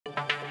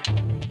স্বাগত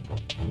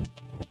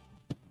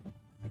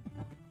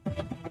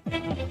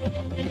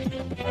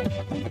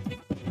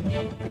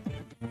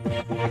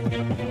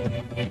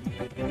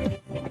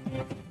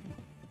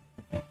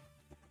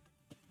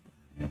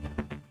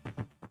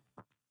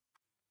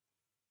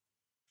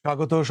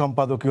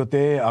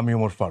সম্পাদকীয়তে, আমি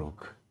ওমর ফারুক।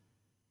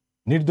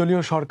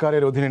 নির্দলীয়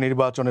সরকারের অধীনে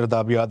নির্বাচনের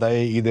দাবি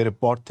আদায়ে ঈদের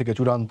পর থেকে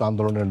চূড়ান্ত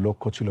আন্দোলনের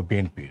লক্ষ্য ছিল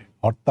বিএনপির।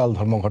 হরতাল,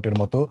 ধর্মঘটের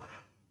মতো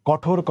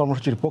কঠোর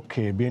কর্মসূচির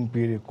পক্ষে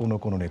বিএনপির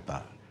কোনো নেতা।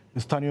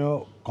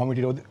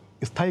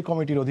 স্থায়ী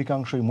কমিটির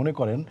অধিকাংশই মনে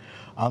করেন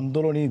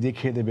আন্দোলনই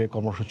দেখিয়ে দেবে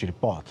কর্মসূচির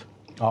পথ।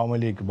 আওয়ামী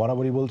লীগ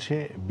বরাবরই বলছে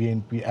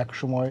বিএনপি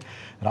একসময়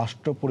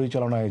রাষ্ট্র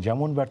পরিচালনায়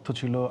যেমন ব্যর্থ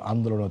ছিল,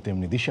 আন্দোলনও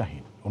তেমনি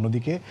দিশাহীন।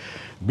 অন্যদিকে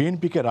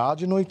বিএনপিকে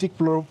রাজনৈতিক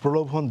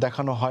প্রলোভন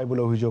দেখানো হয়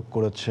বলে অভিযোগ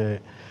করেছে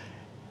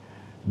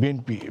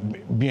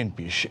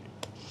বিএনপি।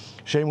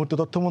 সেই মুহূর্তে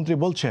তথ্যমন্ত্রী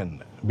বলছেন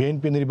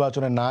বিএনপি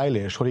নির্বাচনে না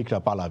এলে শরিকরা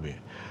পালাবে।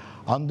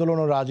 আন্দোলন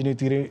ও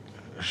রাজনীতির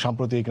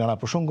সাম্প্রতিক নানা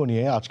প্রসঙ্গ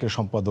নিয়ে আজকের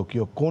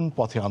সম্পাদকীয় কোন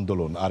পথে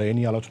আন্দোলন, আর এ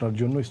নিয়ে আলোচনার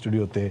জন্য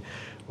স্টুডিওতে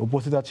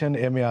উপস্থিত আছেন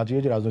এম.এ.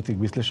 আজিজ, রাজনৈতিক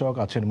বিশ্লেষক,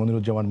 আছেন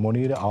মনিরুজ্জামান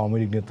মনির, আওয়ামী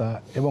লীগ নেতা,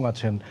 এবং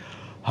আছেন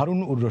হারুন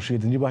উর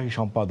রশিদ, নির্বাহী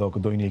সম্পাদক,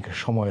 দৈনিক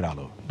সময়ের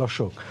আলো।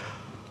 দর্শক,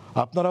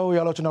 আপনারাও এই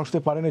আলোচনা আসতে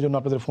পারেন, এই জন্য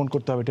আপনাদের ফোন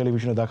করতে হবে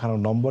টেলিভিশনে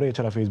দেখানোর নম্বরে।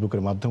 এছাড়া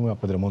ফেসবুকের মাধ্যমে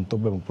আপনাদের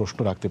মন্তব্য এবং প্রশ্ন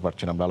রাখতে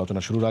পারছেন। আমরা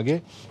আলোচনা শুরুর আগে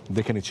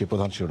দেখে নিচ্ছি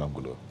প্রধান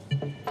শিরোনামগুলো।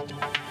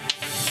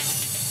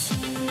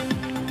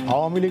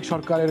 আওয়ামী লীগ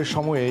সরকারের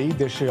সময়েই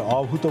দেশে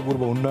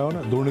অভূতপূর্ব উন্নয়ন,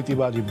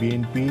 দুর্নীতিবাজ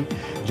বিএনপি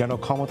যেন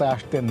ক্ষমতায়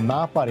আসতে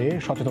না পারে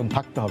সচেতন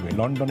থাকতে হবে।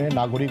 লন্ডনে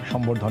নাগরিক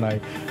সম্বর্ধনায়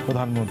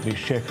প্রধানমন্ত্রী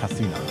শেখ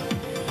হাসিনা।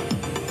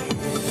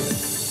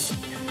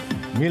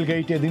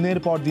 মিলগেইটে দিনের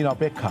পর দিন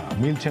অপেক্ষা,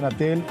 মিলছে না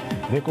তেল,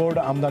 রেকর্ড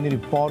আমদানির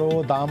পরও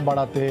দাম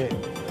বাড়াতে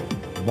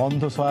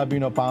বন্ধ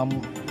সয়াবিন ও পাম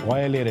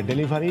অয়েলের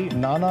ডেলিভারি।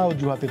 নানা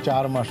অজুহাতে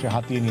 4 মাসে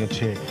হাতিয়ে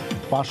নিয়েছে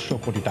 500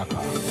 কোটি টাকা।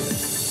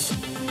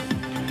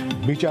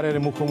 বিচারের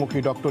মুখোমুখি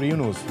ডক্টর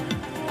ইউনূস,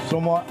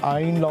 শ্রম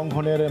আইন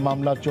লঙ্ঘনের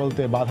মামলা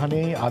চলতে বাধা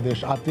নেই, আদেশ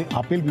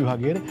আপিল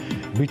বিভাগের।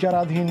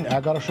 বিচারাধীন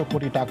 1100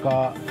 কোটি টাকা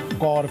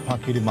কর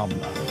ফাঁকির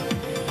মামলা।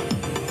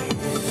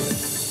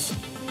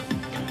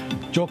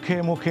 চোখে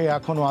মুখে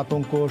এখনো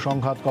আতঙ্ক,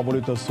 সংঘাত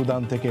কবলিত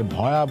সুদান থেকে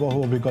ভয়াবহ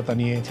অভিজ্ঞতা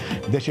নিয়ে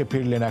দেশে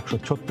ফিরলেন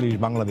 136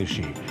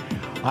 বাংলাদেশি।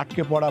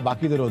 আটকে পড়া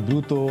বাকিদেরও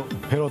দ্রুত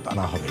ফেরত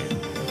আনা হবে।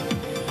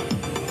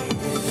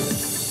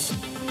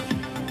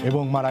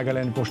 এবং মারা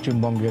গেলেন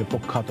পশ্চিমবঙ্গের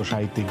প্রখ্যাত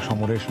সাহিত্যিক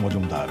সমরেশ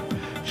মজুমদার।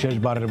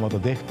 শেষবারের মতো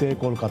দেখতে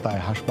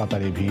কলকাতায়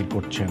হাসপাতালে ভিড়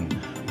করছেন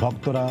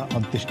ভক্তরা।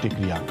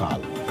 অন্ত্যেষ্টিক্রিয়া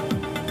কাল।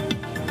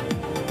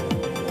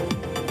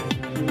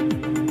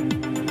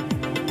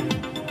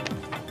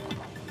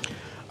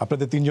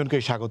 আপনাদের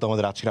তিনজনকেই স্বাগত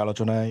আমাদের আজকের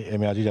আলোচনায়।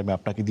 এম.এ. আজিজ, আমি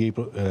আপনাকে দিয়েই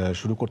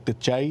শুরু করতে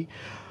চাই।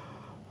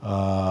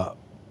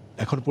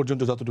 এখন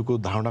পর্যন্ত যতটুকু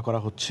ধারণা করা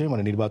হচ্ছে,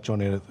 মানে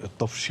নির্বাচনের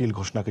তফসিল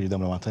ঘোষণাকে যদি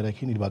আমরা মাথায়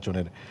রাখি,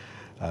 নির্বাচনের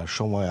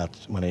সময়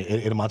মানে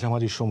এর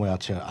মাঝামাঝি সময়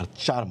আছে আর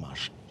 4 মাস।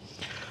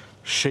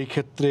 সেই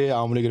ক্ষেত্রে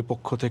আওয়ামী লীগের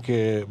পক্ষ থেকে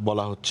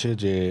বলা হচ্ছে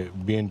যে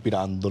বিএনপির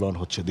আন্দোলন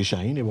হচ্ছে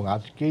দিশাহীন, এবং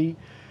আজকেই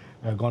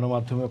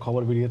গণমাধ্যমে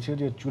খবর বেরিয়েছে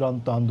যে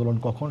চূড়ান্ত আন্দোলন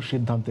কখন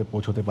সিদ্ধান্তে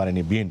পৌঁছতে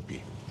পারেনি বিএনপি।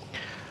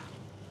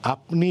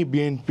 আপনি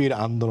বিএনপির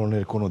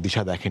আন্দোলনের কোনো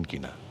দিশা দেখেন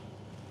কিনা?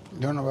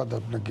 ধন্যবাদ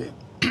আপনাকে।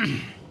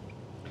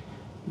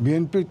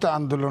 বিএনপির তো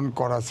আন্দোলন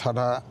করা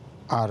ছাড়া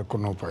আর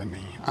কোনো উপায়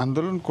নেই,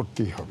 আন্দোলন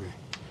করতেই হবে।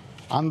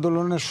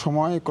 আন্দোলনের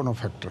সময় কোনো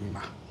ফ্যাক্টর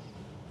না,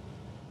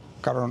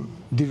 কারণ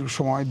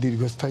সময়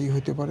দীর্ঘস্থায়ী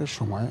হতে পারে,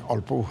 সময়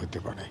অল্পও হতে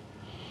পারে।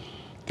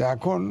 তো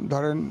এখন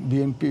ধরেন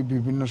বিএনপি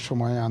বিভিন্ন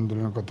সময়ে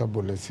আন্দোলনের কথা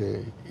বলেছে,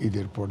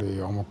 ঈদের পরে,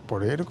 অমুক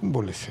পরে, এরকম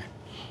বলেছে,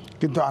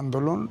 কিন্তু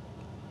আন্দোলন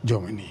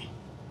জমেনি।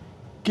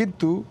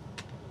 কিন্তু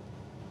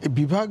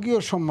বিভাগীয়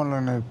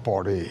সম্মেলনের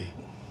পরে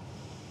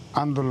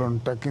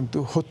আন্দোলনটা কিন্তু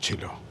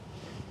হচ্ছিল,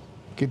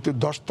 কিন্তু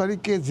 10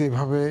 তারিখে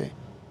যেভাবে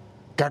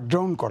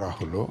ক্র্যাকডাউন করা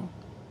হলো,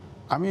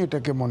 আমি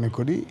এটাকে মনে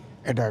করি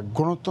এটা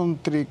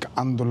গণতান্ত্রিক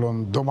আন্দোলন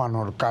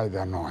দমানোর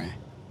কায়দা নয়।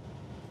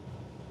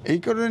 এই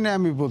কারণে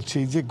আমি বলছি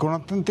যে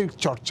গণতান্ত্রিক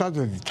চর্চা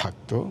যদি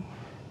থাকতো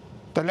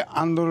তাহলে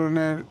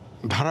আন্দোলনের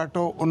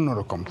ধারাটাও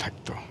অন্যরকম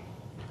থাকতো।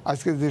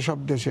 আজকে যেসব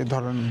দেশে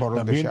ধরেন বড়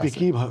দেশে বিএনপি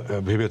কি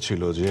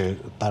ভেবেছিল যে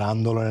তারা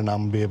আন্দোলনে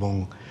নামবে এবং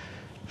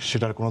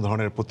সেটার কোনো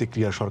ধরনের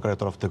প্রতিক্রিয়া সরকারের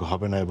তরফ থেকে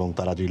হবে না, এবং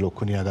তারা যে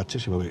লক্ষ্য নিয়ে আগাচ্ছে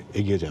সেভাবে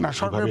এগিয়ে যাবে না?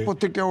 সরকারের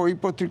প্রতিক্রিয়া, ওই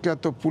প্রতিক্রিয়া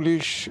তো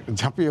পুলিশ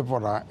ঝাঁপিয়ে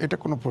পড়া, এটা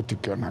কোনো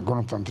প্রতিক্রিয়া না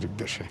গণতান্ত্রিক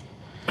দেশে।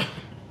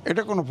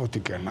 এটা কোনো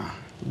প্রতিক্রিয়া না।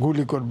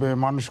 গুলি করবে,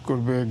 মানুষ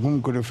করবে, গুম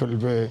করে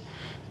ফেলবে,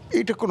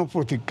 এটা কোনো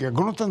প্রতিক্রিয়া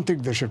গণতান্ত্রিক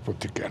দেশের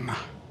প্রতিক্রিয়া না।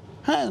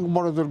 হ্যাঁ,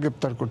 বড়দের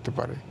গ্রেপ্তার করতে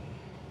পারে,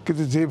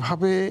 কিন্তু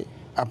যেভাবে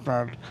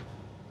আপনার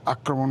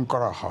আক্রমণ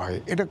করা হয়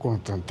এটা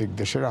গণতান্ত্রিক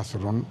দেশের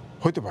আচরণ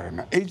হতে পারে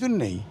না। এই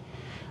জন্যেই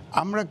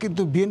আমরা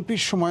কিন্তু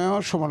বিএনপির সময়ও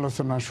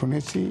সমালোচনা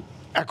শুনেছি,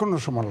 এখনও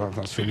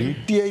সমালোচনা শুনি।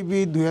 টিআইবি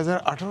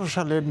 2018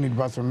 সালের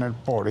নির্বাচনের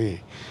পরে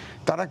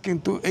তারা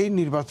কিন্তু এই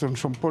নির্বাচন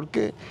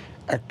সম্পর্কে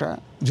একটা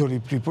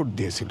জরিপ রিপোর্ট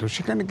দিয়েছিল,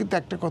 সেখানে কিন্তু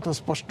একটা কথা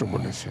স্পষ্ট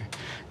বলেছে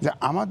যে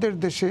আমাদের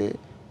দেশে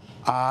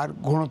আর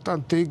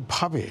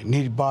গণতান্ত্রিকভাবে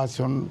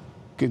নির্বাচন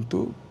কিন্তু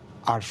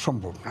আর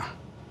সম্ভব না।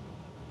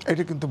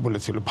 এটা কিন্তু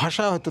বলেছিল,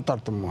 ভাষা হয়তো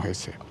তারতম্য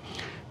হয়েছে,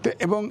 তো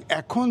এবং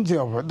এখন যে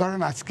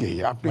ধরেন আজকেই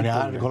আপনি মানে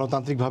আর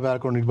গণতান্ত্রিকভাবে আর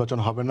কোনো নির্বাচন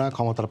হবে না,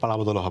 ক্ষমতার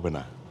পালাবদল হবে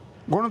না।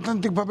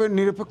 গণতান্ত্রিকভাবে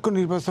নিরপেক্ষ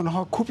নির্বাচন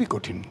হওয়া খুবই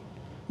কঠিন।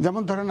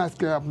 যেমন ধরেন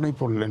আজকে আপনি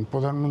পড়লেন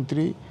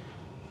প্রধানমন্ত্রী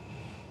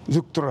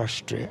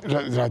যুক্তরাষ্ট্রে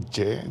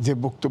রাজ্যে যে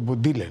বক্তব্য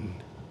দিলেন,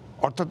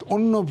 অর্থাৎ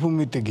অন্য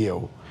ভূমিতে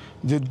গিয়েও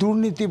যে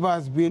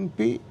দুর্নীতিবাজ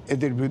বিএনপি,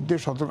 এদের বিরুদ্ধে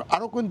সতর্ক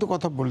আরও কিন্তু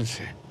কথা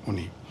বলেছে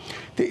উনি।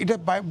 তো এটা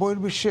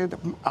বহির্বিশ্বে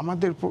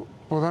আমাদের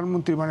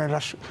প্রধানমন্ত্রী মানে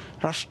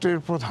রাষ্ট্রের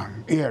প্রধান,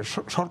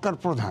 সরকার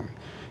প্রধান,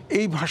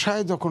 এই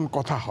ভাষায় যখন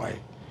কথা হয়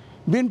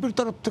বিএনপির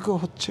তরফ থেকেও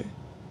হচ্ছে,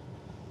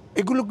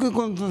 এগুলো কি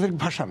গণতান্ত্রিক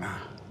ভাষা না?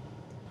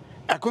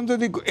 এখন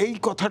যদি এই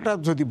কথাটা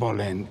যদি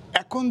বলেন,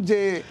 এখন যে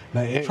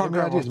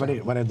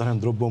মানে ধরেন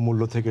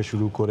দ্রব্যমূল্য থেকে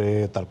শুরু করে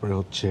তারপরে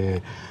হচ্ছে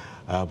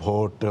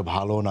ভোট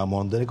ভালো না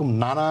মন্দ, এরকম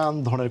নানান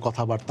ধরনের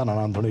কথাবার্তা,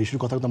 নানান ধরনের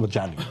ইস্যুর কথা আমরা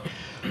জানি।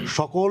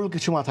 সকল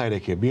কিছু মাথায়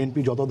রেখে বিএনপি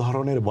যত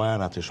ধরনের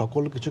বয়ান আছে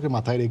সকল কিছুকে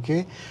মাথায় রেখে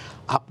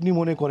আপনি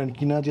মনে করেন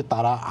কিনা যে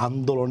তারা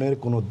আন্দোলনের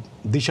কোনো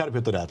দিশার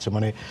ভেতরে আছে?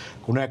 মানে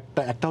কোনো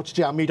একটা হচ্ছে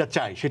যে আমি এটা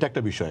চাই, সেটা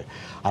একটা বিষয়,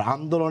 আর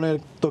আন্দোলনের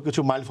তো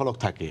কিছু মাইলফলক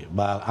থাকে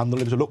বা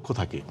আন্দোলনের কিছু লক্ষ্য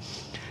থাকে,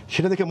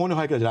 সেটা দেখে মনে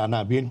হয় যে না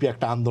বিএনপি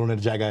একটা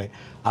আন্দোলনের জায়গায়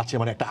আছে,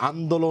 মানে একটা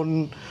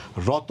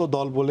আন্দোলনরত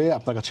দল বলে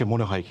আপনার কাছে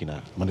মনে হয় কিনা?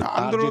 মানে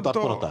আন্দোলন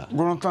তো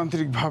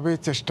গণতান্ত্রিকভাবে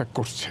চেষ্টা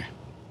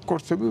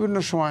করছে বিভিন্ন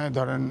সময়ে,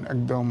 ধরেন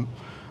একদম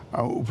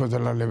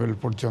উপজেলা লেভেল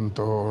পর্যন্ত,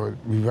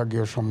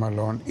 বিভাগীয়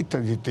সম্মেলন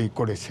ইত্যাদিতেই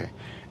করেছে।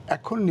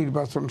 এখন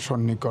নির্বাচন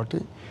সন্নিকটে,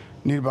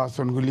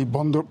 নির্বাচনগুলি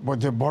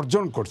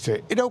বর্জন করছে,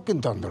 এটাও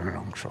কিন্তু আন্দোলনের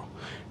অংশ।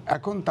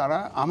 এখন তারা,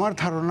 আমার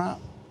ধারণা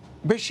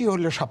বেশি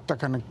হলে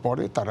সপ্তাহখানেক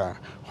পরে তারা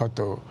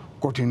হয়তো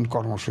কঠিন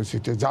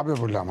কর্মসূচিতে যাবে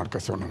বলে আমার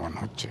কাছে অনুমান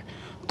হচ্ছে।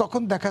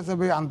 তখন দেখা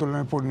যাবে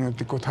আন্দোলনের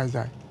পরিণতি কোথায়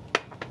যায়।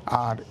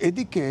 আর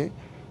এদিকে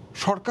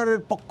সরকারের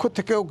পক্ষ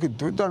থেকেও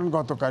কিন্তু, ধরেন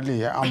গতকালই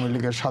আওয়ামী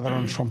লীগের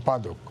সাধারণ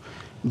সম্পাদক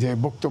যে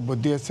বক্তব্য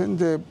দিয়েছেন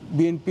যে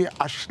বিএনপি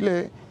আসলে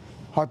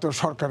হয়তো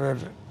সরকারের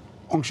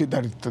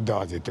অংশীদারিত্ব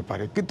দেওয়া যেতে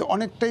পারে, কিন্তু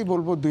অনেকটাই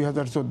বলবো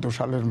 2014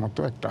 সালের মতো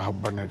একটা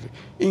আহ্বানের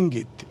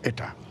ইঙ্গিত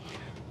এটা।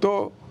 তো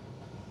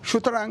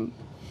সুতরাং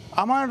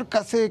আমার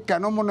কাছে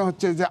কেন মনে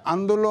হচ্ছে যে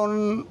আন্দোলন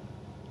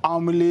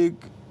আওয়ামী লীগ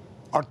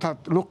অর্থাৎ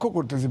লক্ষ্য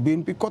করতেছে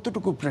বিএনপি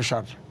কতটুকু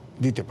প্রেশার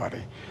দিতে পারে,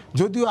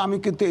 যদিও আমি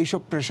কিন্তু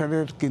এইসব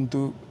প্রেশারের কিন্তু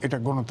এটা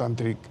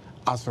গণতান্ত্রিক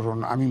আচরণ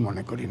আমি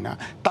মনে করি না।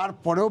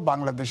 তারপরেও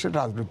বাংলাদেশের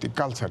রাজনৈতিক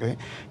কালচারে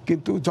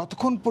কিন্তু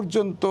যতক্ষণ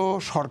পর্যন্ত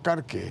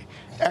সরকারকে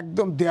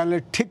একদম দেয়ালে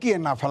ঠেকিয়ে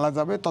না ফেলা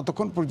যাবে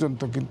ততক্ষণ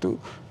পর্যন্ত কিন্তু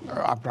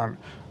আপনার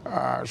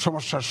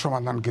সমস্যার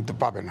সমাধান কিন্তু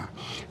পাবে না।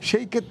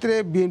 সেই ক্ষেত্রে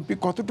বিএনপি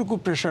কতটুকু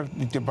প্রেশার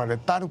দিতে পারে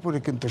তার উপরে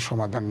কিন্তু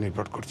সমাধান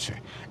নির্ভর করছে।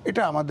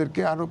 এটা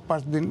আমাদেরকে আরও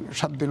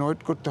 5-7 দিন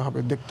ওয়েট করতে হবে,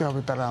 দেখতে হবে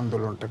তারা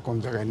আন্দোলনটা কোন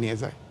জায়গায় নিয়ে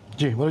যায়।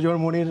 জি, যেমন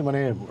মনির,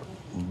 মানে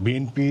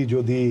বিএনপি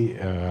যদি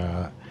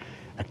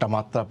একটা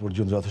মাত্রা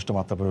পর্যন্ত, যথেষ্ট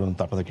মাত্রা পর্যন্ত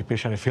আপনাদেরকে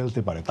প্রেশারে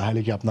ফেলতে পারে, তাহলে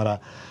কি আপনারা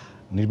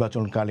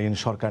নির্বাচনকালীন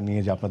সরকার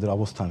নিয়ে যে আপনাদের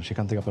অবস্থান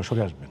সেখান থেকে আপনারা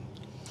সরে আসবেন?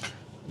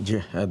 জি,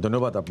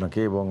 ধন্যবাদ আপনাকে।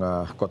 এবং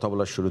কথা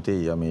বলার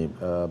শুরুতেই আমি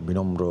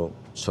বিনম্র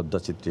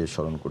শ্রদ্ধাচিত্রে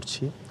স্মরণ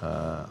করছি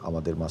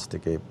আমাদের মাঝ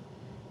থেকে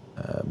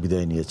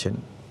বিদায় নিয়েছেন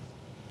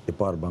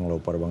এপার বাংলা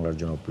ওপার বাংলার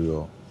জনপ্রিয়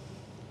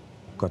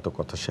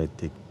কথা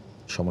সাহিত্যিক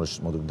সমরেশ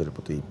মজুমদারের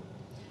প্রতি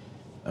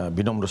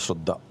বিনম্র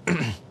শ্রদ্ধা।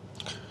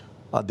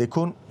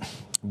 দেখুন,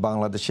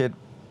 বাংলাদেশের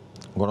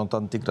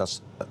গণতান্ত্রিক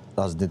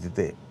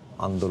রাজনীতিতে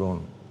আন্দোলন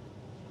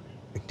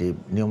একটি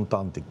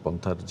নিয়মতান্ত্রিক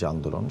পন্থার যে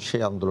আন্দোলন,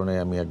 সেই আন্দোলনে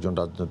আমি একজন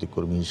রাজনৈতিক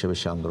কর্মী হিসেবে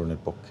সে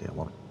আন্দোলনের পক্ষে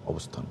আমার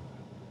অবস্থান।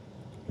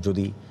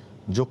 যদি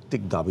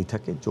যৌক্তিক দাবি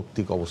থাকে,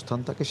 যৌক্তিক অবস্থান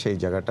থাকে, সেই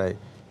জায়গাটায়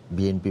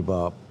বিএনপি বা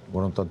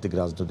গণতান্ত্রিক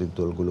রাজনৈতিক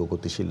দলগুলো,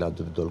 গতিশীল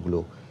রাজনৈতিক দলগুলো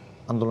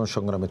আন্দোলন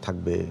সংগ্রামে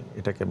থাকবে,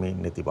 এটাকে আমি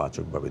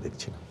নেতিবাচকভাবে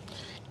দেখছি না।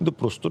 কিন্তু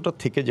প্রশ্নটা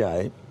থেকে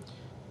যায়,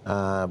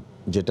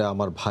 যেটা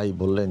আমার ভাই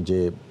বললেন যে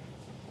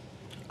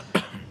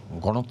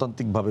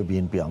গণতান্ত্রিকভাবে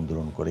বিএনপি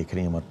আন্দোলন করে,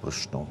 এখানেই আমার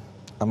প্রশ্ন।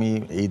 আমি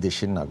এই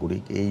দেশের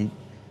নাগরিক, এই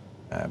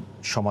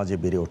সমাজে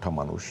বেড়ে ওঠা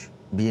মানুষ।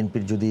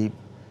 বিএনপির যদি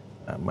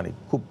মানে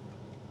খুব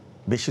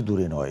বেশি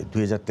দূরে নয়,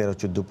 2013,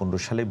 14,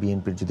 15 সালে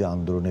বিএনপির যদি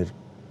আন্দোলনের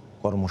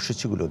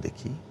কর্মসূচিগুলো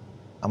দেখি,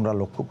 আমরা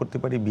লক্ষ্য করতে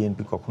পারি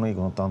বিএনপি কখনোই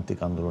গণতান্ত্রিক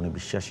আন্দোলনে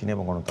বিশ্বাসী নেই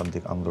এবং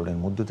গণতান্ত্রিক আন্দোলনের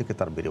মধ্য থেকে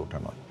তার বেড়ে ওঠা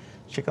নয়।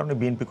 সে কারণে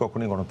বিএনপি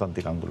কখনোই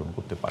গণতান্ত্রিক আন্দোলন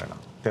করতে পারে না।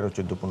 13,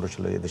 14, 15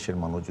 সালে এদেশের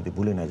মানুষ যদি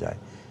ভুলে না যায়,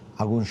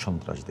 আগুন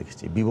সন্ত্রাস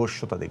দেখেছি,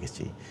 বিভৎসতা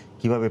দেখেছি,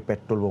 কিভাবে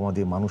পেট্রোল বোমা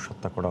দিয়ে মানুষ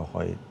হত্যা করা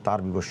হয় তার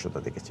বিভৎসতা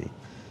দেখেছি।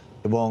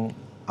 এবং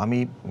আমি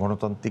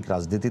গণতান্ত্রিক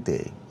রাজনীতিতে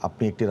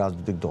আপনি একটি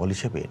রাজনৈতিক দল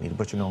হিসেবে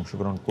নির্বাচনে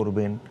অংশগ্রহণ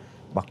করবেন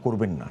বা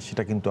করবেন না,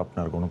 সেটা কিন্তু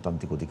আপনার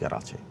গণতান্ত্রিক অধিকার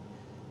আছে।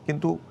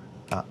 কিন্তু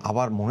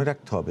আবার মনে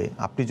রাখতে হবে,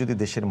 আপনি যদি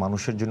দেশের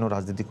মানুষের জন্য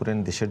রাজনীতি করেন,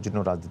 দেশের জন্য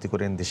রাজনীতি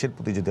করেন, দেশের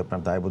প্রতি যদি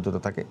আপনার দায়বদ্ধতা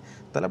থাকে,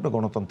 তাহলে আপনি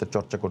গণতন্ত্রের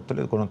চর্চা করতে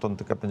হলে,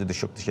 গণতন্ত্রকে আপনি যদি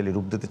শক্তিশালী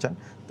রূপ দিতে চান,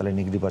 তাহলে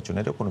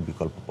নির্বাচনেরও কোনো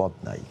বিকল্প পথ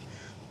নাই।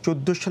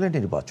 14 সালের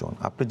নির্বাচন,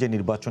 আপনি যে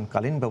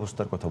নির্বাচনকালীন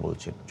ব্যবস্থার কথা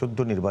বলছেন,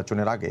 14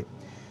 নির্বাচনের আগে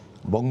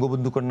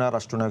বঙ্গবন্ধু কন্যা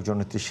রাষ্ট্রনায়ক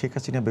জননেত্রী শেখ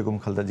হাসিনা বেগম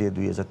খালেদা জিয়া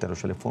 2013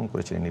 সালে ফোন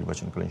করেছিলেন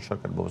নির্বাচনকালীন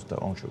সরকার ব্যবস্থায়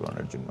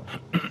অংশগ্রহণের জন্য।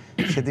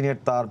 সেদিনের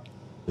তার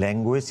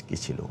ল্যাঙ্গুয়েজ কী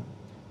ছিল,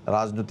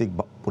 রাজনৈতিক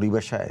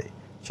পরিবেশায়,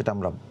 সেটা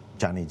আমরা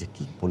জানি যে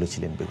কী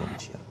বলেছিলেন বেগম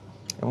জিয়া।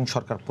 এবং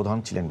সরকার প্রধান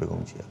ছিলেন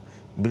বেগম জিয়া,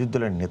 বিরোধী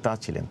দলের নেতা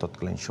ছিলেন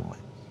তৎকালীন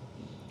সময়।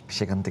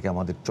 সেখান থেকে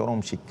আমাদের চরম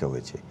শিক্ষা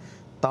হয়েছে।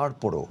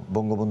 তারপরও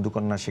বঙ্গবন্ধু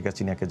কন্যা শেখ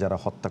হাসিনাকে যারা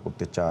হত্যা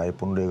করতে চায়,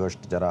 15ই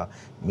আগস্ট যারা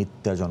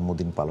মিথ্যা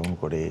জন্মদিন পালন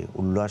করে,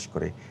 উল্লাস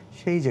করে,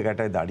 সেই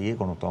জায়গাটায় দাঁড়িয়ে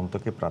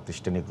গণতন্ত্রকে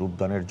প্রাতিষ্ঠানিক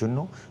রূপদানের জন্য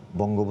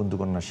বঙ্গবন্ধু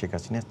কন্যা শেখ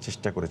হাসিনা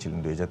চেষ্টা করেছিলেন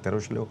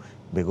 2013 সালেও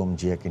বেগম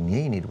জিয়াকে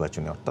নিয়েই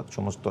নির্বাচনে, অর্থাৎ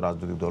সমস্ত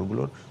রাজনৈতিক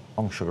দলগুলোর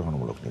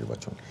অংশগ্রহণমূলক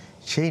নির্বাচন।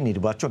 সেই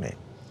নির্বাচনে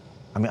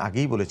আমি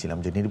আগেই বলেছিলাম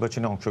যে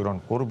নির্বাচনে অংশগ্রহণ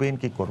করবেন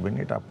কি করবেন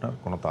এটা আপনার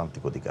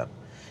গণতান্ত্রিক অধিকার।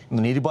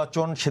 কিন্তু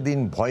নির্বাচন সেদিন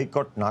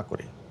বয়কট না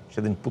করে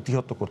সেদিন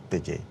প্রতিহত করতে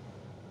যে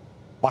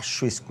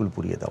 500 স্কুল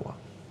পুড়িয়ে দেওয়া,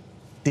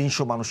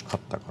 300 মানুষ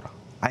হত্যা করা,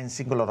 আইন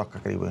শৃঙ্খলা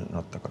রক্ষাকারী বাহিনী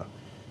হত্যা করা,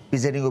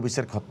 প্রিজাইডিং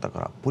অফিসারকে হত্যা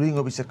করা, পুলিং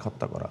অফিসারকে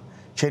হত্যা করা,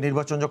 সেই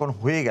নির্বাচন যখন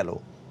হয়ে গেল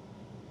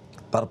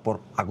তারপর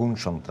আগুন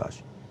সন্ত্রাস।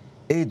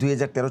 এই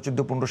 2013,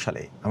 14, 15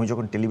 সালে আমি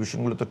যখন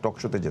টেলিভিশনগুলোতে টক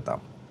শোতে যেতাম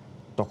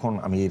তখন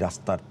আমি এই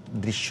রাস্তার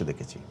দৃশ্য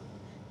দেখেছি।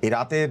 এই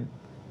রাতের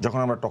যখন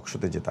আমরা টক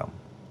শোতে যেতাম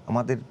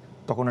আমাদের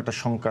তখন একটা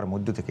শঙ্কার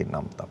মধ্য থেকে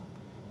নামতাম।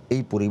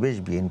 এই পরিবেশ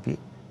বিএনপি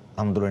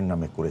আন্দোলনের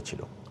নামে করেছিল।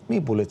 উনি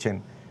বলেছেন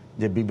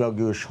যে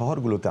বিভাগীয়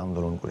শহরগুলোতে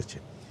আন্দোলন করেছে।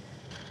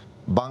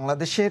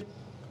 বাংলাদেশের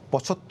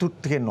 75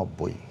 থেকে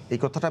 90, এই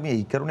কথাটা আমি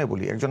এই কারণে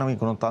বলি, একজন আমি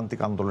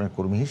গণতান্ত্রিক আন্দোলনের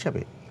কর্মী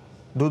হিসাবে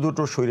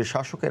দুটো স্বৈর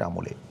শাসকের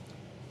আমলে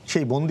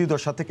সেই বন্দি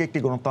দশা থেকে একটি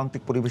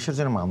গণতান্ত্রিক পরিবেশের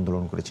জন্য আমরা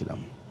আন্দোলন করেছিলাম।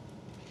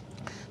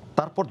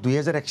 তারপর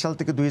 2001 সাল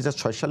থেকে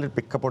 2006 সালের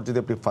প্রেক্ষাপট যদি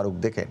আপনি ফারুক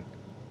দেখেন,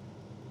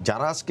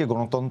 যারা আজকে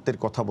গণতন্ত্রের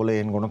কথা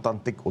বলেন,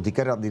 গণতান্ত্রিক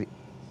অধিকার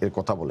এর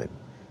কথা বলেন,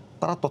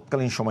 তারা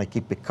তৎকালীন সময় কি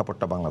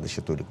প্রেক্ষাপটটা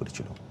বাংলাদেশে তৈরি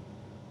করেছিল?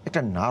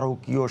 একটা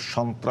নারকীয়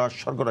সন্ত্রাস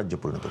স্বর্গরাজ্যে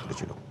পরিণত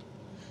করেছিল।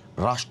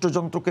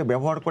 রাষ্ট্রযন্ত্রকে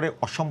ব্যবহার করে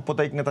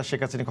অসাম্প্রদায়িক নেতা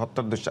শেখ হাসিনাকে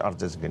হত্যার দোষে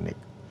আরজেস গ্রেনেড,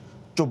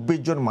 24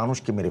 জন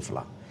মানুষকে মেরে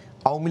ফেলা,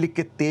 আওয়ামী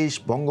লীগকে 23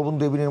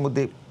 বঙ্গবন্ধু এভিনিউর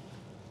মধ্যে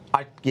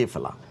আটকে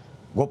ফেলা,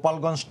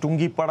 গোপালগঞ্জ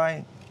টুঙ্গিপাড়ায়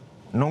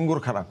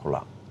নোঙ্গরখানা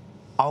খোলা,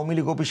 আওয়ামী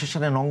লীগ অফিসের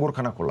সামনে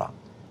নোঙ্গরখানা খোলা,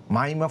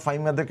 মাইমা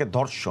ফাইমাদেরকে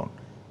ধর্ষণ,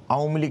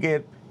 আওয়ামী লীগের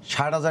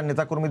 60,000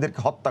 নেতাকর্মীদেরকে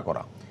হত্যা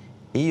করা।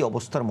 এই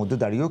অবস্থার মধ্যে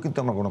দাঁড়িয়েও কিন্তু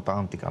আমরা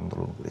গণতান্ত্রিক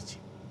আন্দোলন করেছি।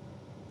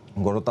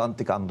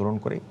 গণতান্ত্রিক আন্দোলন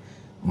করে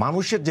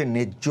মানুষের যে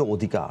ন্যায্য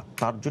অধিকার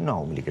তার জন্য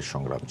আওয়ামী লীগের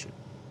সংগ্রাম ছিল।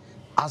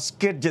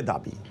 আজকের যে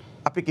দাবি,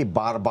 আপনি কি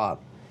বারবার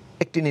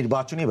একটি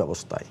নির্বাচনী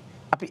ব্যবস্থায়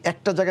আপনি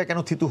একটা জায়গায় কেন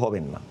থিতু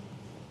হবেন না?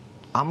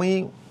 আমি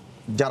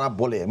যারা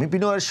বলে, আমি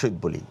বিনয়ের সহিত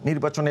বলি,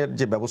 নির্বাচনের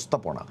যে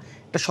ব্যবস্থাপনা,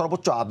 এটা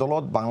সর্বোচ্চ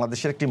আদালত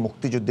বাংলাদেশের একটি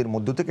মুক্তিযুদ্ধের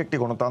মধ্য থেকে একটি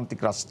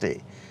গণতান্ত্রিক রাষ্ট্রে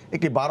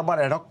একটি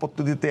বারবার অ্যাডহক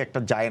পদ্ধতিতে একটা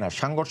যায় না,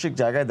 সাংঘর্ষিক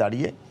জায়গায়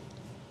দাঁড়িয়ে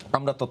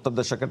আমরা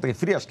তত্ত্বাবধায়ক সরকার থেকে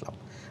ফিরে আসলাম।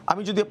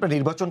 আমি যদি আপনার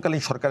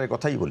নির্বাচনকালীন সরকারের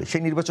কথাই বলি,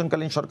 সেই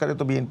নির্বাচনকালীন সরকারে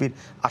তো বিএনপির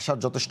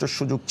আসার যথেষ্ট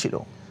সুযোগ ছিল।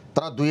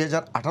 তারা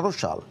 2018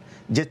 সাল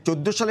যে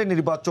 14 সালে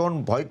নির্বাচন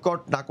বয়কট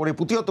না করে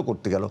প্রতিহত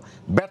করতে গেল,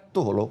 ব্যর্থ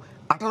হলো।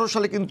 18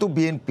 সালে কিন্তু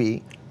বিএনপি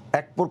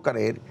এক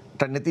প্রকারের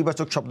একটা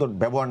নেতিবাচক শব্দ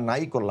ব্যবহার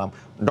নাই করলাম,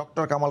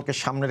 ডক্টর কামালকে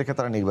সামনে রেখে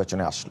তারা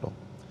নির্বাচনে আসলো।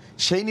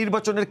 সেই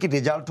নির্বাচনের কি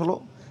রেজাল্ট হলো?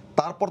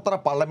 তারপর তারা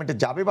পার্লামেন্টে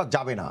যাবে বা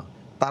যাবে না,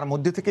 তার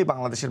মধ্যে থেকেই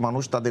বাংলাদেশের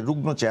মানুষ তাদের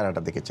রুগ্ন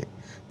চেহারাটা দেখেছে।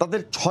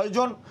 তাদের 6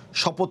 জন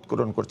শপথ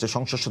গ্রহণ করছে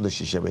সংসদ সদস্য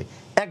হিসেবে,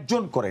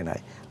 একজন করে নাই।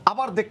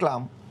 আবার দেখলাম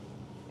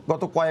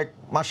গত কয়েক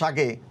মাস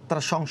আগে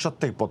তারা সংসদ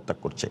থেকে পদত্যাগ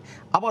করছে,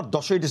 আবার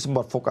 10ই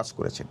ডিসেম্বর ফোকাস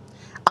করেছে।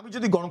 আমি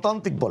যদি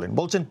গণতান্ত্রিক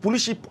বলছেন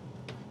পুলিশি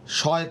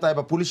সহায়তায়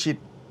বা পুলিশি,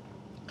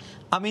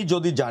 আমি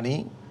যদি জানি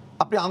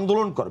আপনি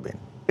আন্দোলন করবেন,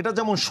 এটা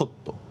যেমন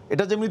সত্য,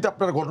 এটা যেমনিতে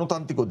আপনার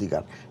গণতান্ত্রিক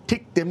অধিকার,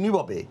 ঠিক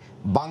তেমনিভাবে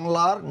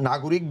বাংলার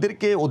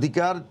নাগরিকদেরকে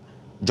অধিকার,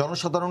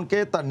 জনসাধারণকে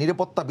তার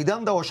নিরাপত্তা বিধান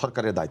দেওয়া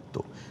সরকারের দায়িত্ব।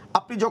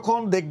 আপনি যখন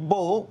দেখব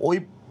ওই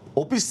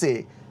অফিসে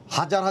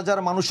হাজার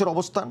হাজার মানুষের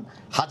অবস্থান,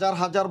 হাজার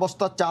হাজার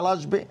বস্তা চাল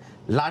আসবে,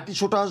 লাঠি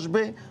ছোটা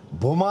আসবে,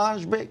 বোমা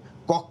আসবে,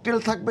 ককটেল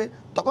থাকবে,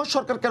 তখন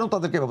সরকার কেন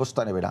তাদেরকে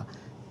ব্যবস্থা নেবে না?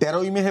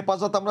 13ই মে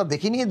হেফাজত আমরা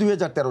দেখিনি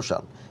 2013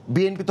 সাল।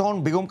 বিএনপি তখন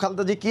বেগম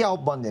খালেদা জিয়া কি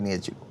আহ্বান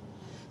জানিয়েছিল?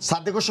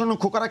 সাদেক হোসেন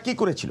খোকারা কি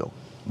করেছিল?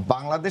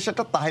 বাংলাদেশ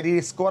একটা তাহরির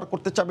স্কোয়ার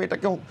করতে চাবে,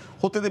 এটাকে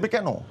হতে দেবে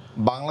কেন?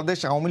 বাংলাদেশ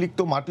আওয়ামী লীগ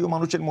তো মাটি ও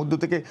মানুষের মধ্য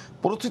থেকে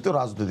প্রথিত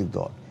রাজনৈতিক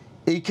দল।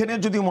 এইখানে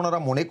যদি ওনারা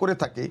মনে করে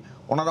থাকে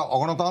ওনারা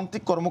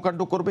অগণতান্ত্রিক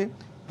কর্মকাণ্ড করবে,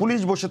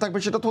 পুলিশ বসে থাকবে,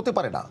 সেটা তো হতে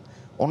পারে না।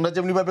 ওনারা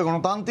যেমনিভাবে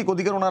গণতান্ত্রিক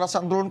অধিকার ওনারা আছে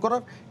আন্দোলন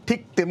করার, ঠিক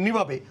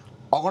তেমনিভাবে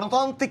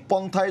অগণতান্ত্রিক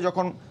পন্থায়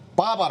যখন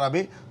পা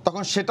বাড়াবে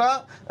তখন সেটা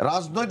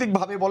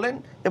রাজনৈতিকভাবে বলেন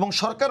এবং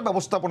সরকার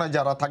ব্যবস্থাপনায়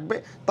যারা থাকবে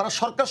তারা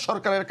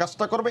সরকারের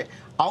কাজটা করবে।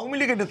 আওয়ামী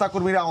লীগের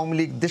নেতাকর্মীরা আওয়ামী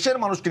লীগ দেশের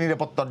মানুষকে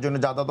নিরাপত্তার জন্য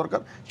যা যা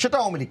দরকার সেটা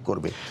আওয়ামী লীগ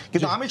করবে।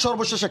 কিন্তু আমি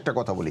সর্বশেষ একটা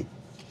কথা বলি,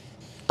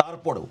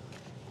 তারপরেও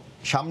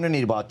সামনে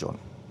নির্বাচন,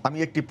 আমি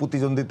একটি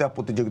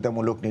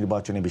প্রতিযোগিতামূলক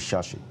নির্বাচনে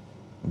বিশ্বাসী।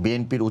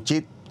 বিএনপির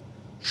উচিত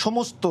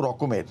সমস্ত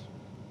রকমের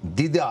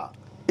দ্বিধা,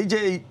 এই যে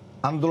এই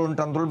আন্দোলন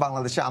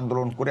বাংলাদেশে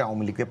আন্দোলন করে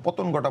আওয়ামী লীগের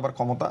পতন ঘটাবার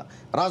ক্ষমতা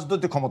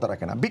রাজনৈতিক ক্ষমতা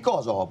রাখে না।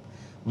 বিকজ অফ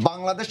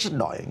বাংলাদেশের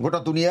নয়, গোটা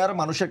দুনিয়ার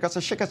মানুষের কাছে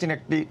শেখ হাসিনা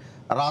একটি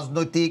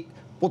রাজনৈতিক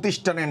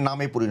প্রতিষ্ঠানের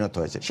নামে পরিণত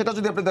হয়েছে। সেটা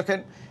যদি আপনি দেখেন,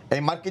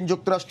 এই মার্কিন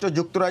যুক্তরাষ্ট্র,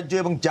 যুক্তরাজ্য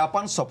এবং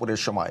জাপান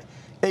সফরের সময়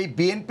এই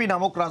বিএনপি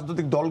নামক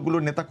রাজনৈতিক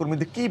দলগুলোর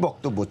নেতাকর্মীদের কী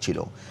বক্তব্য ছিল?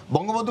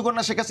 বঙ্গবন্ধু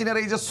কন্যা শেখ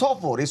হাসিনার এই যে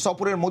সফর, এই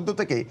সফরের মধ্য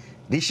থেকে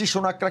ঋষি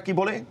সোনাকরা কি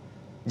বলে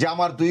যে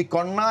আমার 2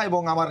 কন্যা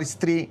এবং আমার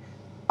স্ত্রী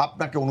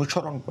আপনাকে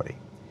অনুসরণ করে।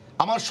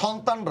 আমার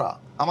সন্তানরা,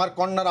 আমার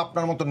কন্যারা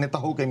আপনার মতো নেতা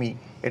হোক, আমি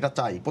এটা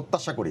চাই,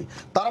 প্রত্যাশা করি।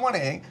 তার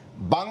মানে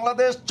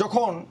বাংলাদেশ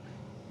যখন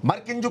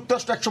মার্কিন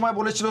যুক্তরাষ্ট্র একসময়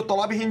বলেছিল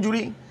তলাবিহীন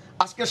জুড়ি,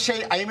 আজকে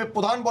সেই আইএমএফ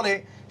প্রধান বলে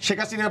শেখ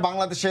হাসিনার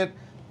বাংলাদেশের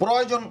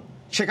প্রয়োজন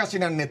শেখ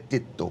হাসিনার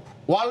নেতৃত্ব।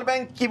 ওয়ার্ল্ড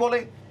ব্যাংক কি বলে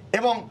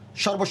এবং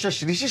সর্বশেষ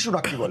ঋষি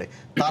সুনাক কি বলে,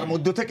 তার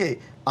মধ্য থেকে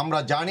আমরা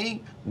জানি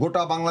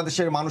গোটা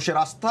বাংলাদেশের মানুষের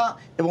আস্থা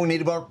এবং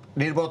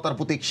নির্ভরতার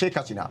প্রতীক শেখ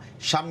হাসিনা।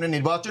 সামনে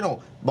নির্বাচনেও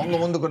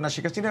বঙ্গবন্ধু কন্যা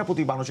শেখ হাসিনার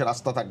প্রতি মানুষের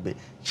আস্থা থাকবে।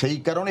 সেই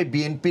কারণে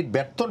বিএনপির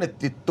ব্যর্থ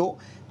নেতৃত্ব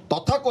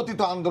তথাকথিত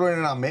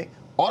আন্দোলনের নামে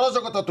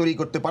অরাজকতা তৈরি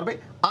করতে পারবে,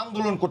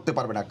 আন্দোলন করতে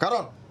পারবে না।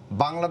 কারণ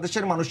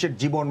বাংলাদেশের মানুষের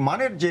জীবন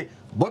মানের যে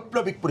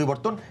বৈপ্লবিক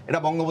পরিবর্তন, এটা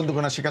বঙ্গবন্ধু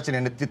কন্যা শেখ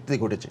হাসিনার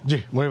নেতৃত্বে ঘটেছে। জি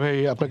মনির ভাই,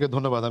 আপনাকে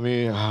ধন্যবাদ। আমি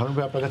হারুন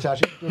ভাই আপনার কাছে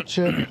আসি।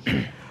 হচ্ছে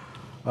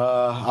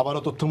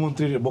আবারও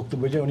তথ্যমন্ত্রীর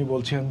বক্তব্যে যে উনি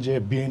বলছেন যে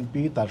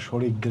বিএনপি তার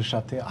শরিকদের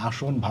সাথে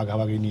আসন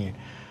ভাগাভাগি নিয়ে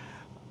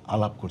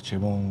আলাপ করছে,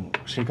 এবং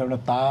সেই কারণে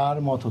তার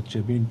মত হচ্ছে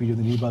বিএনপি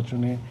যদি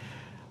নির্বাচনে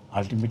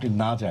আলটিমেটলি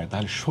না যায়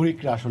তাহলে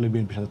শরিকরা আসলে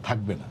বিএনপির সাথে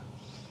থাকবে না।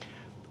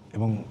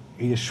 এবং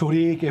এই যে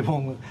শরিক এবং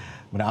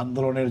মানে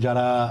আন্দোলনের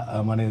যারা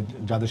মানে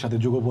যাদের সাথে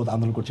যুগপৎ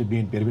আন্দোলন করছে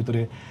বিএনপি, এর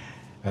ভিতরে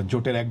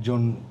জোটের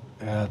একজন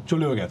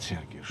চলেও গেছে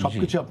আর কি। সব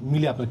কিছু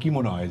মিলে আপনার কি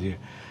মনে হয় যে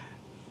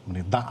মানে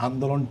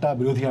আন্দোলনটা,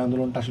 বিরোধী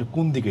আন্দোলনটা আসলে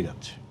কোন দিকে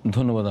যাচ্ছে?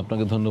 ধন্যবাদ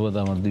আপনাকে, ধন্যবাদ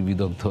আমার দুই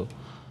বিদগ্ধ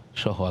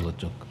সহ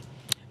আলোচক।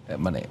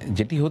 মানে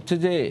যেটি হচ্ছে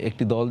যে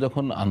একটি দল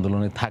যখন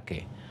আন্দোলনে থাকে,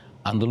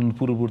 আন্দোলন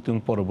পূর্ববর্তী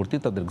এবং পরবর্তী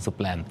তাদের কিছু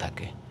প্ল্যান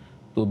থাকে।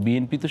 তো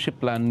বিএনপি তো সে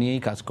প্ল্যান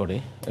নিয়েই কাজ করে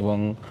এবং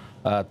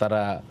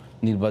তারা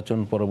নির্বাচন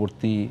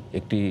পরবর্তী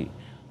একটি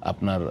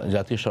আপনার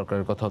জাতীয়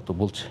সরকারের কথা তো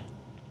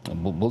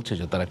বলছে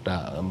যে তার একটা,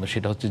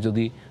 সেটা হচ্ছে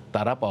যদি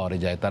তারা পাওয়ারে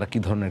যায় তারা কী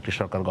ধরনের একটি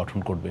সরকার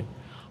গঠন করবে।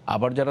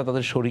 আবার যারা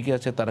তাদের শরিকে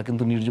আছে তারা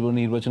কিন্তু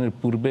নির্বাচনের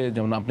পূর্বে,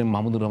 যেমন আপনি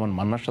মাহমুদুর রহমান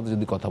মান্নার সাথে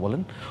যদি কথা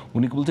বলেন,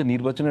 উনি বলছে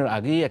নির্বাচনের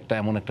আগেই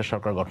এমন একটা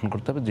সরকার গঠন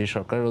করতে হবে যে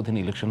সরকারের অধীনে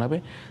ইলেকশন হবে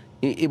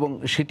এবং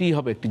সেটিই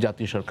হবে একটি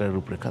জাতীয় সরকারের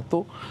রূপরেখা। তো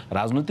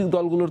রাজনৈতিক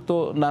দলগুলোর তো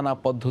নানা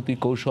পদ্ধতি,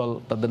 কৌশল,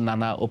 তাদের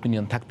নানা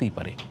ওপিনিয়ন থাকতেই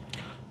পারে।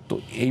 তো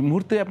এই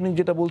মুহূর্তে আপনি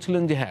যেটা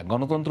বলছিলেন যে হ্যাঁ,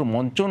 গণতন্ত্র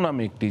মঞ্চ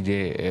নামে একটি যে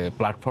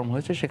প্ল্যাটফর্ম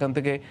হয়েছে, সেখান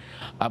থেকে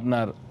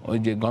আপনার ওই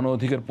যে গণ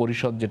অধিকার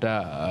পরিষদ, যেটা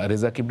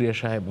রেজা কিবরিয়া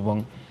সাহেব এবং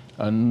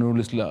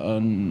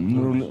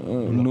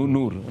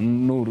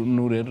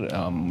নূরের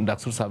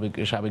ডাকসুর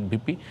সাবেক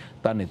ভিপি,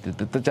 তার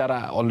নেতৃত্বে যারা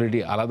অলরেডি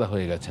আলাদা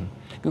হয়ে গেছেন,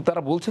 কিন্তু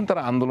তারা বলছেন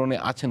তারা আন্দোলনে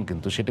আছেন,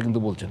 কিন্তু সেটা কিন্তু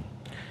বলছেন।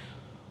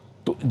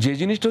 তো যে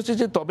জিনিসটা হচ্ছে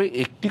যে, তবে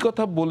একটি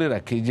কথা বলে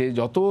রাখি যে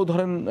যত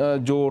ধরেন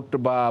জোট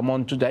বা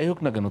মঞ্চ যাই হোক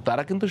না কেন,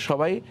 তারা কিন্তু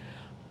সবাই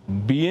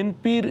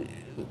বিএনপির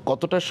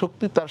কতটা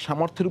শক্তি তার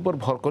সামর্থ্যের উপর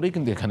ভর করেই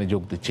কিন্তু এখানে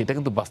যোগ দিচ্ছে। এটা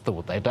কিন্তু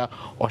বাস্তবতা, এটা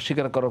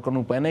অস্বীকার করার কোনো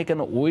উপায় নেই।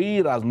 কেন ওই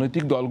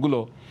রাজনৈতিক দলগুলো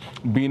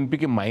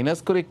বিএনপিকে মাইনাস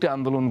করে একটি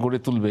আন্দোলন গড়ে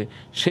তুলবে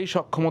সেই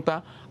সক্ষমতা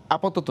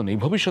আপাতত নেই,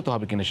 ভবিষ্যতে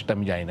হবে কিনা সেটা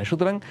আমি জানি না।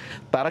 সুতরাং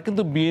তারা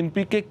কিন্তু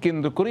বিএনপিকে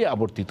কেন্দ্র করেই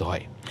আবর্তিত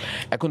হয়।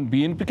 এখন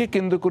বিএনপিকে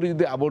কেন্দ্র করে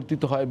যদি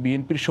আবর্তিত হয়,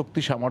 বিএনপির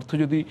শক্তি সামর্থ্য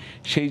যদি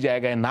সেই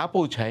জায়গায় না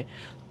পৌঁছায়,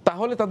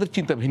 তাহলে তাদের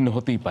চিন্তা ভিন্ন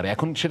হতেই পারে।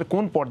 এখন সেটা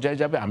কোন পর্যায়ে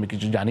যাবে আমি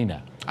কিছু জানি না,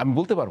 আমি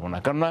বলতে পারবো না,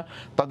 কেননা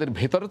তাদের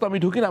ভেতরে তো আমি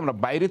ঢুকি না, আমরা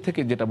বাইরে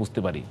থেকে যেটা বুঝতে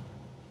পারি।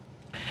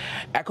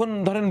 এখন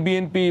ধরেন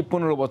বিএনপি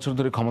 15 বছর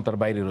ধরে ক্ষমতার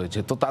বাইরে রয়েছে,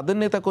 তো তাদের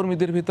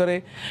নেতাকর্মীদের ভিতরে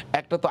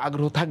একটা তো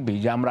আগ্রহ থাকবেই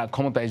যে আমরা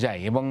ক্ষমতায় যাই,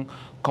 এবং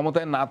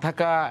ক্ষমতায় না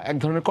থাকা এক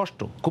ধরনের কষ্ট,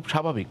 খুব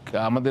স্বাভাবিক।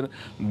 আমাদের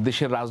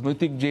দেশের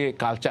রাজনৈতিক যে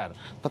কালচার,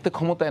 তাতে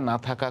ক্ষমতায় না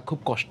থাকা খুব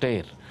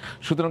কষ্টের।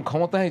 সুতরাং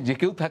ক্ষমতায় যে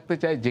কেউ থাকতে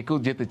চায়, যে কেউ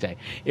যেতে চায়,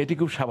 এটি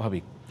খুব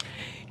স্বাভাবিক।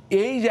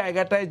 এই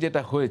জায়গাটায়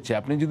যেটা হয়েছে,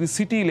 আপনি যদি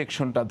সিটি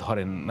ইলেকশনটা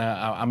ধরেন,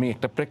 আমি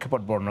একটা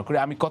প্রেক্ষাপট বর্ণনা করি,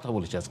 আমি কথা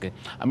বলেছি আজকে,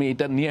 আমি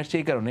এটা নিয়ে আসছি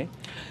এই কারণে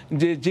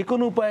যে যে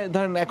কোনো উপায়ে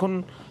ধরেন, এখন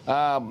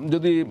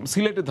যদি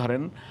সিলেটে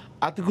ধরেন,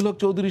 আতিকুল হক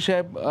চৌধুরী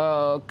সাহেব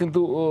কিন্তু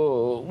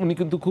উনি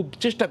কিন্তু খুব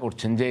চেষ্টা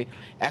করছেন যে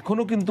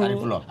এখনও কিন্তু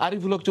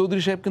আরিফুল হক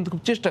চৌধুরী সাহেব কিন্তু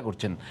খুব চেষ্টা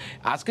করছেন।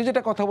 আজকে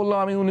যেটা কথা বললাম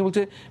আমি, উনি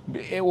বলছে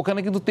ওখানে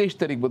কিন্তু 23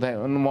 তারিখ বোধহয়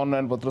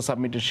মনোনয়নপত্র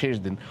সাবমিটের শেষ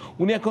দিন,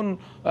 উনি এখন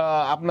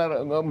আপনার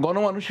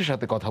গণমানুষের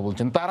সাথে কথা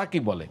বলছেন, তারা কি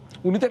বলে।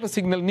 উনি তো একটা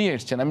সিগন্যাল নিয়ে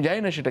এসছেন, আমি জানি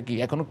না সেটা কি,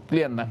 এখনও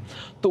ক্লিয়ার না।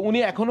 তো উনি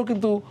এখনও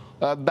কিন্তু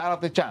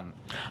দাঁড়াতে চান।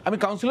 আমি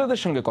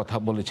কাউন্সিলরদের সঙ্গে কথা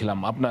বলেছিলাম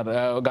আপনার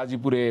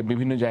গাজীপুরে,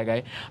 বিভিন্ন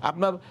জায়গায়।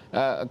 আপনার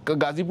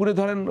গাজীপুরে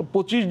ধরেন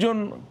 25 জন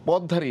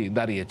পদধারী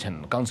দাঁড়িয়েছেন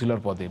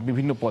কাউন্সিলর পদে,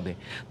 বিভিন্ন পদে।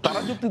 তারা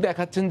যুক্তি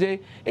দেখাচ্ছেন যে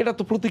এটা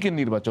তো প্রতীকের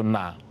নির্বাচন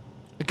না,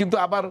 কিন্তু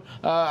আবার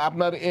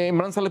আপনার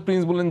ইমরান সালেহ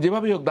প্রিন্স বললেন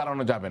যেভাবেই হোক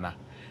দাঁড়ানো যাবে না।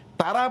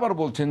 তারা আবার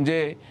বলছেন যে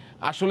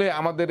আসলে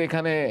আমাদের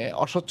এখানে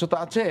অস্বচ্ছতা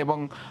আছে এবং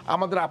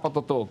আমাদের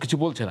আপাতত কিছু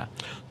বলছে না।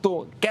 তো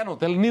কেন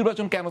তাহলে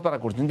নির্বাচন কেন তারা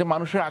করছেন? যে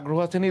মানুষের আগ্রহ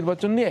আছে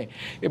নির্বাচন নিয়ে,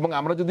 এবং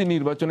আমরা যদি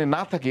নির্বাচনে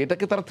না থাকি,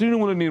 এটাকে তারা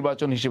তৃণমূলের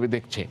নির্বাচন হিসেবে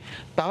দেখছে,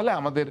 তাহলে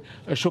আমাদের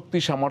শক্তি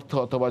সামর্থ্য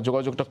অথবা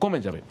যোগাযোগটা কমে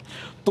যাবে।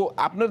 তো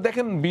আপনার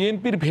দেখেন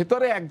বিএনপির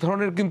ভেতরে এক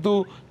ধরনের কিন্তু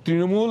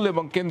তৃণমূল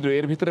এবং কেন্দ্র,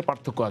 এর ভিতরে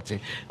পার্থক্য আছে।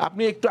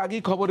 আপনি একটু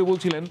আগেই খবরে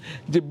বলছিলেন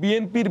যে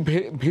বিএনপির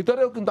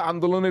ভিতরেও কিন্তু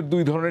আন্দোলনের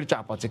দুই ধরনের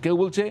চাপ আছে। কেউ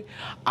বলছে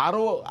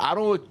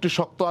আরও একটু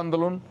শক্ত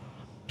আন্দোলন,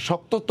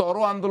 শক্ততর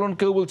আন্দোলন,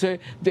 কেউ বলছে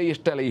যে এই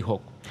স্টাইলেই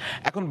হোক।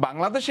 এখন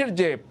বাংলাদেশের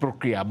যে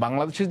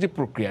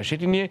প্রক্রিয়া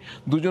সেটি নিয়ে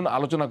দুজন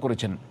আলোচনা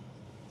করেছেন।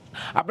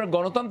 আপনার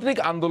গণতান্ত্রিক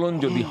আন্দোলন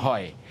যদি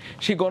হয়,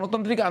 সেই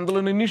গণতান্ত্রিক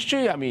আন্দোলনে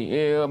নিশ্চয়ই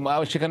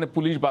সেখানে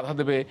পুলিশ বাধা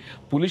দেবে,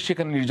 পুলিশ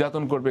সেখানে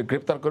নির্যাতন করবে,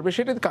 গ্রেপ্তার করবে,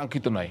 সেটা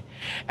কাঙ্ক্ষিত নয়।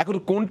 এখন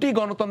কোনটি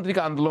গণতান্ত্রিক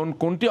আন্দোলন,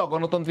 কোনটি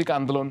অগণতান্ত্রিক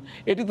আন্দোলন,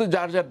 এটি তো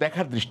যার যার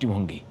দেখার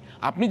দৃষ্টিভঙ্গি।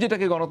 আপনি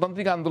যেটাকে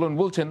গণতান্ত্রিক আন্দোলন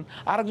বলছেন,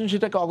 আরেকজন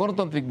সেটাকে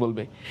অগণতান্ত্রিক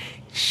বলবে।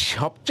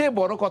 সবচেয়ে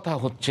বড় কথা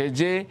হচ্ছে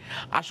যে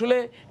আসলে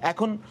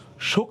এখন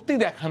শক্তি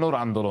দেখানোর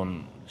আন্দোলন,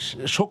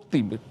 শক্তি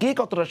কে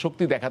কতটা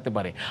শক্তি দেখাতে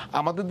পারে,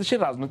 আমাদের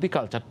দেশের রাজনৈতিক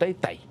কালচারটাই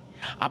তাই।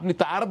 আপনি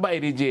তার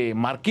বাইরে যে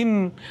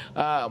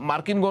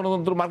মার্কিন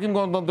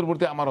গণতন্ত্রের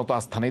প্রতি আমার অত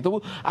আস্থা নেই, তবু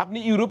আপনি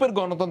ইউরোপের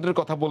গণতন্ত্রের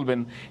কথা বলবেন,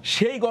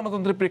 সেই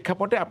গণতন্ত্রের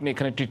প্রেক্ষাপটে আপনি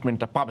এখানে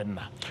ট্রিটমেন্টটা পাবেন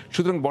না।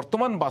 সুতরাং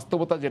বর্তমান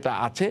বাস্তবতা যেটা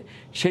আছে,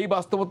 সেই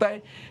বাস্তবতায়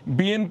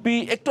বিএনপি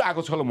একটু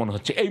আগোছালো মনে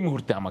হচ্ছে এই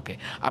মুহূর্তে আমাকে।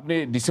 আপনি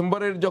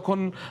ডিসেম্বরের যখন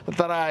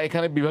তারা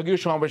এখানে বিভাগীয়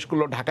সমাবেশ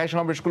করলো, ঢাকায়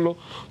সমাবেশ করলো,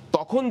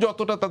 তখন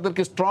যতটা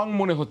তাদেরকে স্ট্রং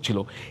মনে হচ্ছিল,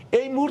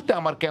 এই মুহূর্তে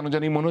আমার কেন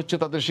জানি মনে হচ্ছে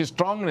তাদের সেই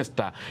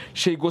স্ট্রংনেসটা,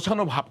 সেই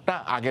গোছানো ভাবটা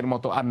আগের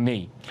মতো আর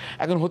নেই।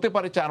 এখন হতে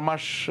পারে 4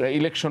 মাস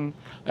ইলেকশন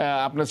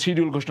আপনার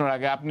শিডিউল ঘোষণার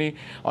আগে, আপনি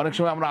অনেক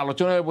সময় আমরা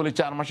আলোচনায় বলি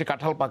 4 মাসে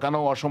কাঁঠাল পাকানো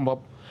অসম্ভব,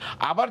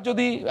 আবার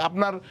যদি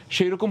আপনার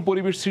সেই রকম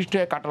পরিবেশ সৃষ্টি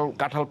হয়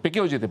কাঁঠাল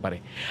পেকেও যেতে পারে।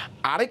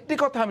 আরেকটি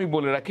কথা আমি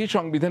বলে রাখি,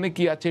 সংবিধানে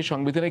কি আছে,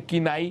 সংবিধানে কি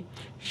নাই,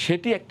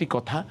 সেটি একটি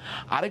কথা।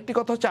 আরেকটি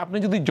কথা হচ্ছে, আপনি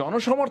যদি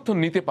জনসমর্থন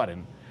নিতে পারেন,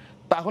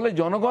 তাহলে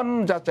জনগণ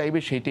যা চাইবে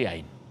সেটাই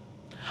আইন।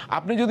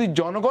 আপনি যদি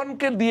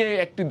জনগণকে দিয়ে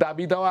একটি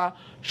দাবি দেওয়া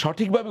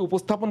সঠিকভাবে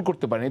উপস্থাপন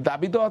করতে পারেন, এই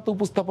দাবি দেওয়া তো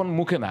উপস্থাপন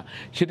মুখে না,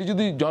 সেটি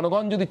যদি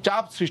জনগণ যদি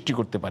চাপ সৃষ্টি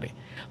করতে পারে,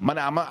 মানে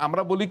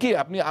আমরা বলি কি,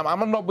 আপনি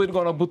আমার 90-এর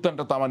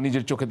গণঅভ্যুত্থানটা তো আমার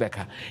নিজের চোখে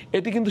দেখা,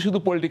 এটি কিন্তু শুধু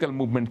পলিটিক্যাল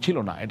মুভমেন্ট ছিল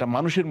না, এটা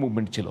মানুষের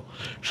মুভমেন্ট ছিল।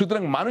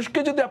 সুতরাং মানুষকে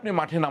যদি আপনি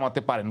মাঠে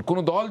নামাতে পারেন,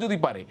 কোনো দল যদি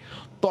পারে,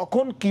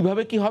 তখন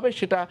কিভাবে কি হবে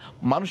সেটা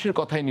মানুষের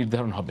কথাই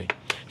নির্ধারণ হবে।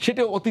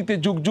 সেটা অতীতে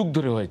যুগ যুগ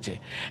ধরে হয়েছে।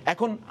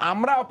 এখন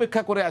আমরা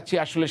অপেক্ষা করে আছি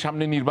আসলে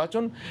সামনে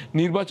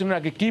নির্বাচনের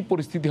আগে কি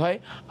পরিস্থিতি হয়,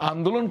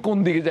 আন্দোলন কোন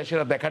দিকে যায়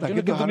সেটা দেখার জন্য।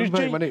 কিন্তু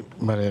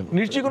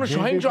নিশ্চয়ই কোনো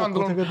সহিংস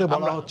আন্দোলন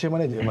বলা হচ্ছে,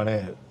 মানে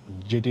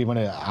যেটি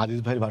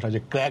আজিজ ভাইয়ের ভাষা,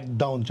 যে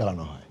ক্র্যাকডাউন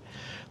চালানো হয়,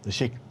 তো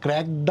সেই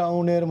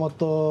ক্র্যাকডাউনের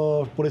মতো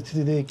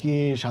পরিস্থিতিতে কি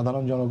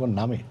সাধারণ জনগণ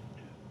নামে?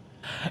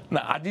 না,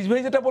 আজিজ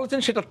ভাই যেটা বলেছেন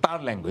সেটা তার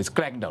ল্যাঙ্গুয়েজ,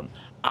 ক্র্যাকডাউন।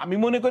 আমি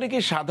মনে করি কি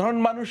সাধারণ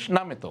মানুষ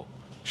নামে, তো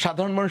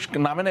সাধারণ মানুষ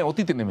নামে না,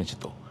 অতীতে নেমেছে।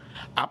 তো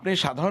আপনি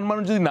সাধারণ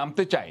মানুষ যদি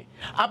নামতে চায়,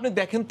 আপনি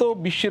দেখেন তো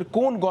বিশ্বের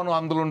কোন গণ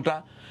আন্দোলনটা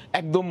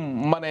একদম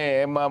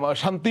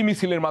শান্তি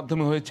মিছিলের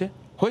মাধ্যমে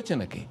হয়েছে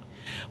নাকি?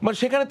 মানে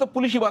সেখানে তো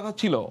পুলিশি বাধা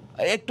ছিল।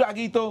 একটু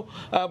আগেই তো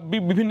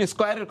বিভিন্ন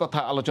স্কোয়ারের কথা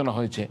আলোচনা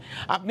হয়েছে।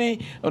 আপনি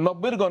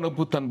 90-এর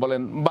গণঅভ্যুত্থান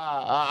বলেন, বা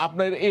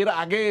আপনার এর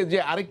আগে যে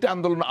আরেকটা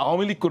আন্দোলন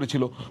আওয়ামী লীগ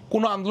করেছিল,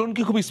 কোনো আন্দোলন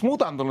কি খুব স্মুথ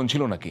আন্দোলন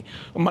ছিল নাকি?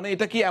 মানে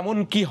এটা কি এমন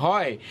কি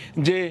হয়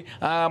যে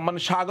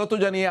স্বাগত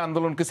জানিয়ে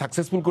আন্দোলনকে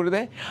সাকসেসফুল করে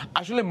দেয়?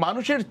 আসলে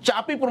মানুষের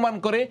চাপই প্রমাণ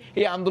করে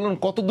এই আন্দোলন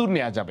কত দূর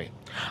নেওয়া যাবে।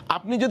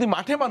 আপনি যদি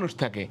মাঠে মানুষ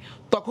থাকে,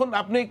 তখন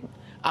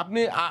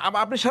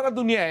আপনি সারা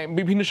দুনিয়ায়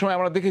বিভিন্ন সময়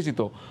আমরা দেখেছি,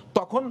 তো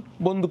তখন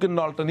বন্দুকের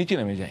নলটা নিচে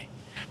নেমে যায়।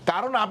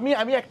 কারণ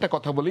আমি একটা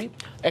কথা বলি,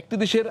 একটি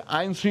দেশের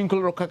আইন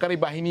শৃঙ্খলা রক্ষাকারী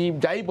বাহিনী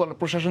যাই বলেন,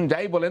 প্রশাসন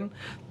যাই বলেন,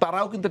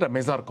 তারাও কিন্তু এটা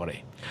মেজার করে।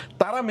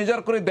 তারা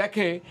মেজার করে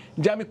দেখে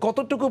যে আমি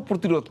কতটুকু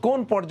প্রতিরোধ, কোন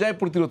পর্যায়ে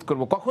প্রতিরোধ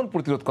করব, কখন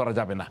প্রতিরোধ করা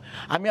যাবে না।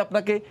 আমি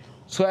আপনাকে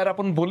সোয়ার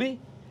আপন বলি,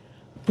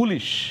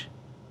 পুলিশ,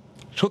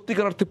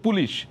 সত্যিকার অর্থে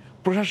পুলিশ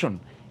প্রশাসন,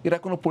 এরা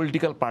কোনো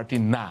পলিটিক্যাল পার্টি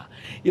না,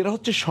 এরা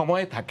হচ্ছে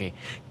সময়ে থাকে,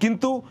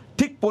 কিন্তু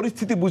ঠিক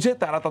পরিস্থিতি বুঝে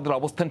তারা তাদের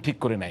অবস্থান ঠিক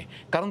করে নেয়।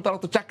 কারণ তারা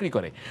তো চাকরি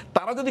করে।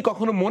 তারা যদি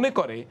কখনো মনে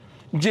করে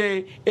যে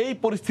এই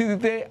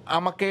পরিস্থিতিতে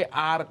আমাকে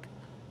আর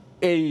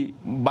এই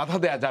বাধা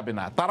দেয়া যাবে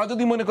না, তারা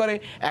যদি মনে করে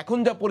এখন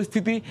যা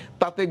পরিস্থিতি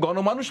তাতে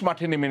গণমানুষ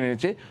মাঠে নেমে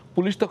নিয়েছে,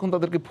 পুলিশ তখন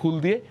তাদেরকে ফুল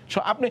দিয়ে,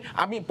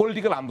 আমি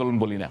পলিটিক্যাল আন্দোলন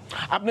বলি না,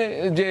 আপনি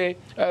যে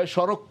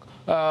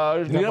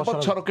নিরাপদ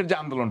সড়কের যে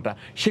আন্দোলনটা,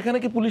 সেখানে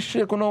কি পুলিশ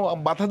কোনো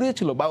বাধা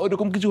দিয়েছিল বা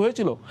ওইরকম কিছু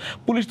হয়েছিল?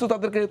 পুলিশ তো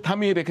তাদেরকে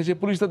থামিয়ে রেখেছে,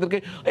 পুলিশ তাদেরকে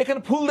এখানে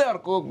ফুল দেওয়ার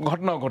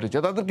ঘটনাও ঘটেছে,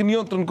 তাদেরকে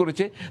নিয়ন্ত্রণ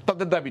করেছে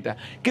তাদের দাবিটা।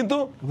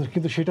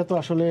 কিন্তু সেটা তো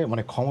আসলে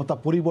ক্ষমতা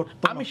পরিবর্তন,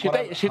 আমি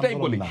সেটাই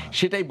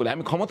বলি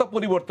আমি ক্ষমতা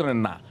পরিবর্তনের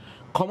না,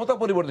 ক্ষমতা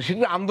পরিবর্তন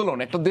সেটা আন্দোলন।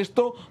 একটা দেশ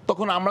তো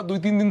তখন আমরা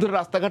 2-3 দিন ধরে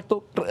রাস্তাঘাট তো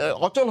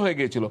অচল হয়ে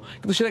গিয়েছিল,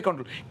 কিন্তু সেটাই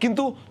কন্ট্রোল।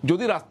 কিন্তু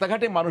যদি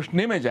রাস্তাঘাটে মানুষ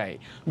নেমে যায়,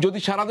 যদি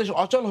সারা দেশ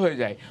অচল হয়ে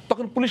যায়,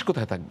 তখন পুলিশ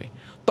কোথায় থাকবে,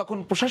 তখন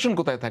প্রশাসন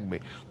কোথায় থাকবে,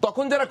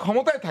 তখন যারা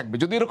ক্ষমতায় থাকবে,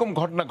 যদি এরকম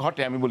ঘটনা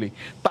ঘটে, আমি বলি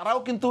তারাও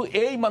কিন্তু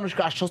এই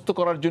মানুষকে আশ্বস্ত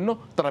করার জন্য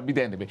তারা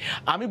বিদায় নেবে।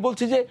 আমি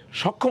বলছি যে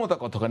সক্ষমতা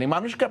কতখানি,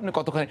 মানুষকে আপনি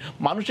কতখানি,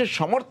 মানুষের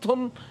সমর্থন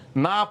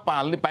না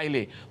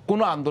পাইলে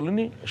কোনো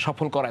আন্দোলনই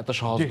সফল করা এত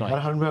সহজ নয়।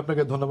 হারুন ভাই,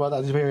 আপনাকে ধন্যবাদ।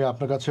 আজিজ ভাই,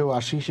 আপনার কাছেও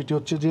আসি। সেটি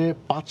হচ্ছে যে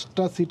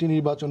 5টা সিটি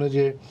নির্বাচনে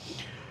যে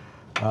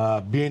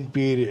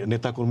বিএনপির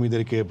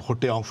নেতাকর্মীদেরকে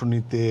ভোটে অংশ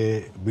নিতে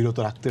বিরত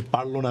রাখতে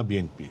পারলো না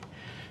বিএনপি,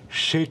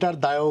 সেটার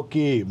দায়ও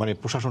কি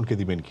প্রশাসনকে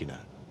দিবেন কিনা?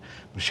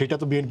 সেটা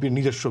তো বিএনপির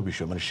নিজস্ব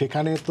বিষয়,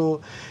 সেখানে তো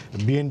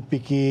বিএনপি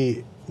কি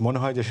মনে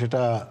হয় যে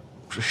সেটা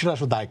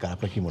আসলে দায় কার?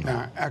 আপনার কি মনে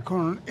হয়?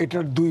 এখন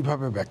এটার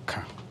দুইভাবে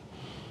ব্যাখ্যা।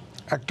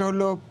 একটা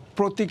হলো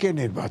প্রতীকে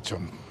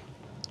নির্বাচন,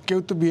 কেউ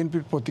তো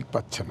বিএনপির প্রতীক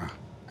পাচ্ছে না,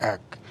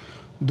 1।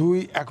 2,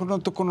 এখনো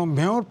তো কোনো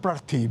মেয়র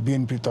প্রার্থী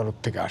বিএনপির তরফ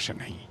থেকে আসে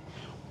নাই।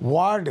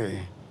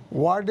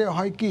 ওয়ার্ডে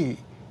হয় কি,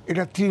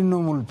 এটা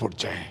তৃণমূল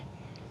পর্যায়ে,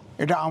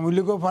 এটা আওয়ামী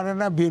লীগও পারে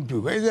না, বিএনপিও।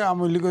 এই যে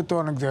আওয়ামী লীগও তো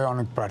অনেক জায়গায়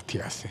অনেক প্রার্থী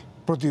আছে,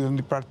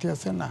 প্রতিদ্বন্দ্বী প্রার্থী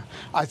আছে না।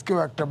 আজকেও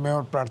একটা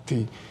মেয়র প্রার্থী,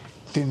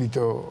 তিনি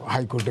তো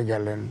হাইকোর্টে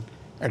গেলেন,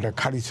 এটা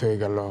খারিজ হয়ে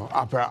গেল,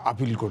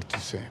 আপিল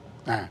করতেছে।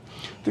 হ্যাঁ,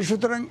 তো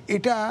সুতরাং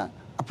এটা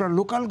আপনার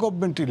লোকাল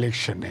গভর্নমেন্ট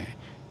ইলেকশনে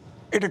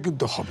এটা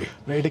কিন্তু হবে।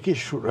 এটা কি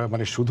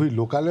মানে শুধুই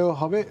লোকালেও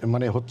হবে,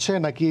 মানে হচ্ছে,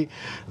 নাকি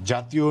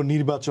জাতীয়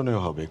নির্বাচনেও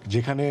হবে,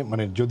 যেখানে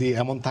মানে যদি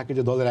এমন থাকে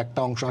যে দলের একটা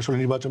অংশ আসলে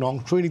নির্বাচনে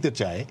অংশই নিতে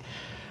চায়,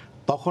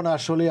 তখন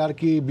আসলে আর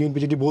কি বিএনপি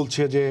যেটি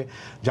বলছে যে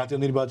জাতীয়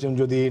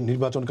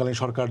নির্বাচনকালীন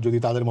সরকার যদি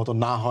তাদের মতো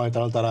না হয়,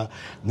 তাহলে তারা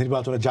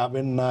নির্বাচনে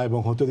যাবেন না এবং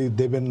হতে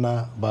দেবেন না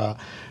বা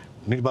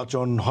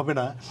নির্বাচন হবে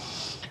না,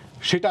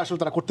 সেটা আসলে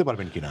তারা করতে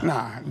পারবেন কিনা? না,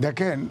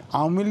 দেখেন,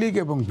 আওয়ামী লীগ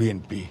এবং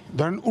বিএনপি,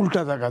 ধরেন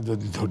উল্টা জায়গা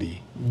যদি ধরি,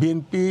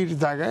 বিএনপির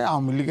জায়গায়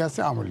আওয়ামী লীগ আছে,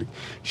 আওয়ামী লীগ,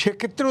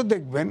 সেক্ষেত্রেও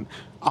দেখবেন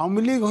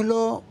আওয়ামী লীগ হলো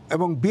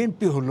এবং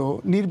বিএনপি হলো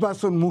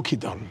নির্বাচনমুখী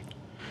দল।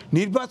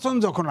 নির্বাচন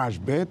যখন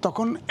আসবে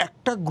তখন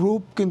একটা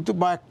গ্রুপ কিন্তু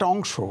বা একটা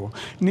অংশ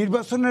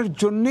নির্বাচনের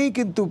জন্যেই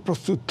কিন্তু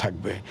প্রস্তুত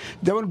থাকবে।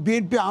 যেমন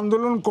বিএনপি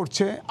আন্দোলন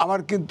করছে, আবার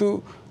কিন্তু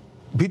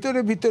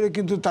ভিতরে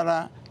কিন্তু তারা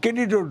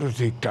ক্যান্ডিডেটও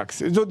ঠিক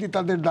রাখছে। যদি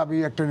তাদের দাবি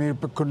একটা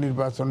নিরপেক্ষ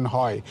নির্বাচন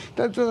হয়,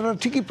 তাহলে তো তারা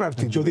ঠিকই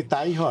প্রার্থী। যদি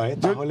তাই হয়,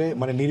 তাহলে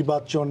মানে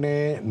নির্বাচনে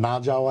না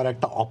যাওয়ার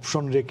একটা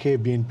অপশন রেখে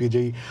বিএনপি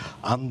যেই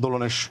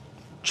আন্দোলনের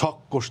ছক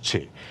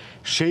কষছে,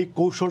 সেই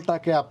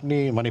কৌশলটাকে আপনি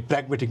মানে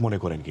প্র্যাগমেটিক মনে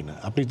করেন কিনা?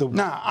 আপনি তো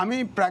না, আমি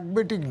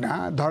প্র্যাগমেটিক না।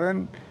 ধরেন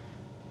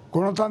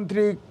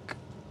গণতান্ত্রিক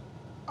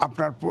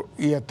আপনার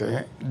ইয়েতে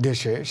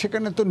দেশে,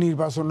 সেখানে তো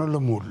নির্বাচন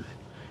হলো মূল।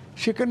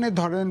 সেখানে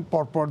ধরেন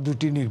পরপর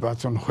দুটি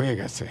নির্বাচন হয়ে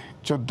গেছে,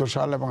 14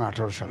 সাল এবং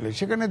 18 সালে।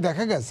 সেখানে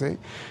দেখা গেছে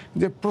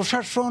যে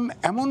প্রশাসন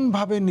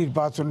এমনভাবে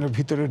নির্বাচনের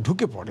ভিতরে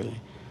ঢুকে পড়ে,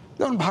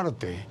 যেমন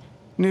ভারতে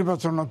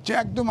নির্বাচন হচ্ছে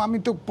একদম, আমি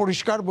তো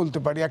পরিষ্কার বলতে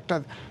পারি, একটা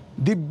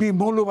দিব্যি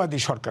মৌলবাদী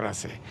সরকার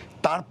আছে,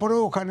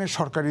 তারপরেও ওখানে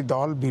সরকারি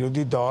দল,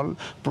 বিরোধী দল,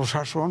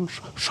 প্রশাসন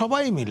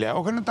সবাই মিলে,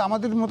 ওখানে তো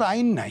আমাদের মতো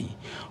আইন নাই।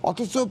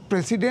 অথচ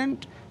প্রেসিডেন্ট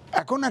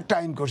এখন একটা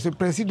আইন করছে,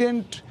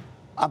 প্রেসিডেন্ট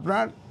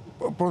আপনার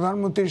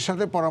প্রধানমন্ত্রীর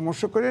সাথে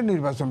পরামর্শ করে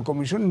নির্বাচন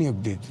কমিশন নিয়োগ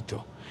দিয়ে দিত।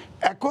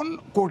 এখন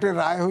কোর্টের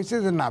রায় হয়েছে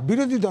যে না,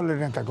 বিরোধী দলের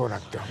নেতাকেও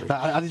রাখতে হবে।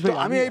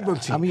 আমি এই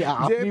বলছি,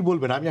 আপনি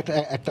বলবেন, আমি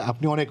একটা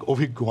আপনি অনেক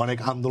অভিজ্ঞ, অনেক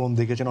আন্দোলন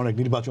দেখেছেন, অনেক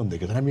নির্বাচন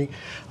দেখেছেন।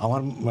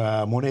 আমার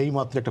মনে এই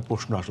মাত্র একটা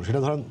প্রশ্ন আসলো,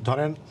 সেটা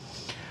ধরেন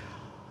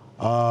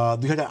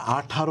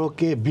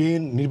 2018-কে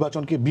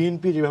নির্বাচনকে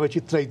বিএনপি যেভাবে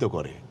চিত্রায়িত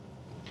করে,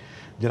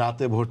 যে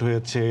রাতে ভোট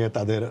হয়েছে,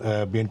 তাদের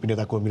বিএনপি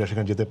নেতা কর্মীরা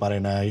সেখানে যেতে পারে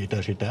না, এটা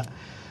সেটা,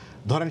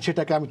 ধরেন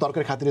সেটাকে আমি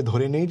তর্কের খাতিরে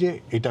ধরে নেই যে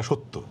এটা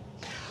সত্য।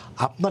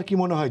 আপনার কি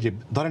মনে হয় যে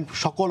ধরেন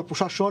সকল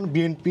প্রশাসন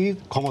বিএনপির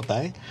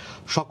ক্ষমতায়,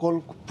 সকল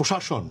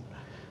প্রশাসন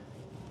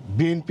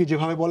বিএনপি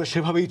যেভাবে বলে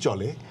সেভাবেই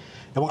চলে,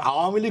 এবং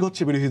আওয়ামী লীগ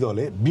হচ্ছে বিরোধী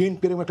দলে,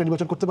 বিএনপি এরকম একটা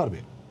নির্বাচন করতে পারবে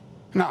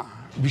না?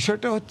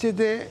 বিষয়টা হচ্ছে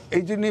যে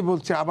এই জন্যই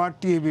বলছে আবার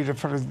টিএবি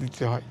রেফারেন্স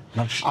দিতে হয়।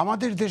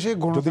 আমাদের দেশে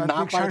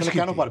গণতান্ত্রিক সংস্কৃতি,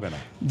 কেন পারবে না?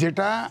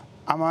 যেটা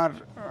আমার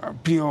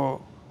প্রিয়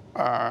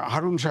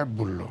হারুন সাহেব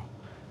বলল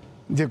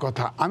যে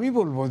কথা, আমি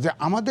বলবো যে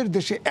আমাদের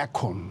দেশে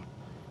এখন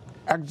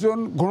একজন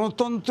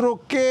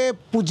গণতন্ত্রকে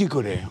পুঁজি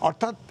করে,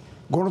 অর্থাৎ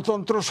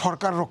গণতন্ত্র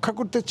সরকার রক্ষা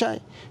করতে চায়,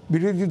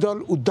 বিরোধী দল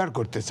উদ্ধার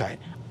করতে চায়।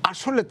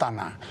 আসলে তা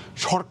না,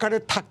 সরকারে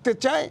থাকতে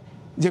চায়,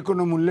 যে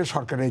কোনো মূল্যে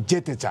সরকারে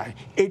যেতে চায়,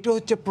 এইটা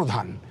হচ্ছে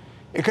প্রধান।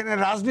 এখানে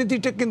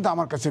রাজনীতিটা কিন্তু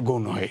আমার কাছে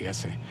গৌণ হয়ে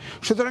গেছে।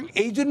 সুতরাং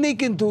এই জন্যেই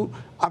কিন্তু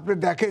আপনি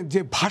দেখেন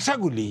যে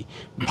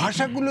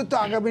ভাষাগুলো তো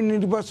আগামী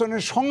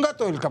নির্বাচনের সংজ্ঞা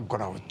তো ওয়েলকাম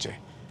করা হচ্ছে,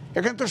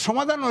 এখানে তো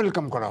সমাধান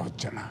ওয়েলকাম করা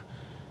হচ্ছে না।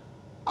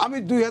 আমি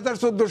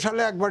 2014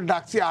 সালে একবার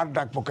ডাকছি, আর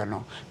ডাকবো কেন?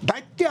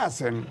 দায়িত্বে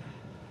আছেন,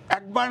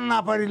 একবার না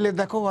পারিলে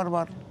দেখো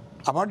বারবার,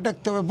 আবার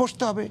ডাকতে হবে,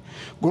 বসতে হবে।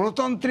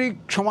 গণতান্ত্রিক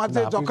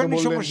সমাজে যখনই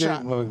সমস্যা,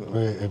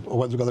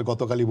 ওবায়দুল কাদের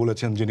গতকালই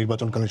বলেছেন যে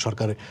নির্বাচনকালীন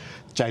সরকার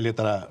চাইলে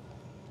তারা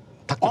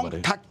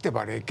থাকতে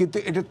পারে, কিন্তু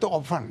এটা তো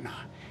অফার না,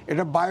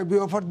 এটা বায়বি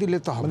অফার দিলে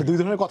তো হবে। দুই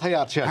ধরনের কথাই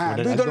আছে। হ্যাঁ,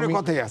 দুই ধরনের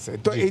কথাই আছে।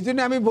 তো এই জন্য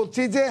আমি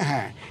বলছি যে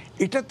হ্যাঁ,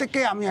 এটা থেকে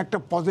আমি একটা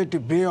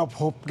পজিটিভ রে অফ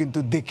হোপ কিন্তু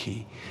দেখি,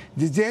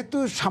 যে যেহেতু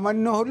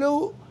সামান্য হলেও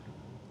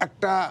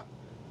একটা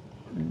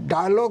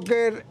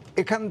ডায়ালগের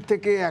এখান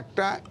থেকে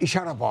একটা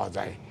ইশারা পাওয়া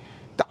যায়।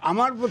 তা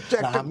আমার বলছে,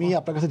 আমি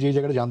আপনার কাছে যে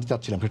জায়গাটা জানতে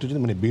চাচ্ছিলাম সেটা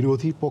যদি মানে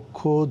বিরোধী পক্ষ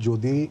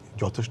যদি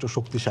যথেষ্ট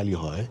শক্তিশালী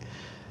হয়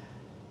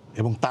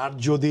এবং তার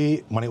যদি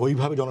মানে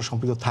ওইভাবে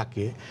জনসম্পৃক্ত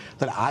থাকে,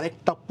 তাহলে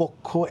আরেকটা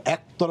পক্ষ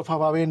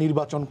একতরফাভাবে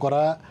নির্বাচন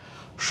করা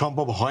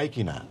সম্ভব হয়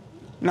কি না?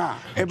 না,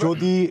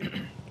 যদি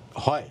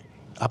হয়,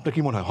 আপনার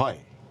কি মনে হয়?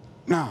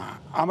 না,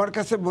 আমার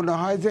কাছে মনে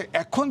হয় যে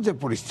এখন যে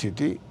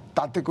পরিস্থিতি,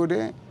 তাতে করে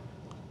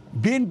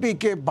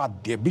বিএনপিকে বাদ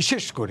দিয়ে,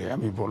 বিশেষ করে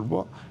আমি বলবো,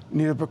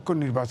 নিরপেক্ষ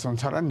নির্বাচন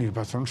ছাড়া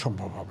নির্বাচন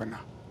সম্ভব হবে না।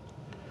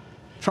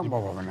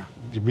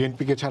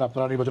 বিএনপিকে ছাড়া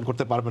আপনারা নির্বাচন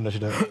করতে পারবেন না,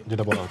 সেটা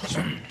যেটা বলা হচ্ছে।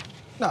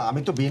 না,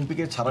 আমি তো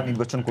বিএনপিকে ছাড়া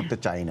নির্বাচন করতে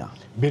চাই না।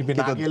 বিএনপি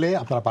না গেলে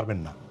আপনারা পারবেন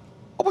না?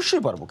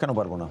 অবশ্যই পারবো, কেন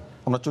পারবো না?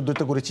 আমরা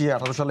 14তে করেছি,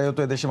 18 সালেও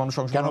তো এদেশে মানুষ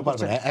কেন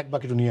পারবে না? এক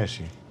বাকি নিয়ে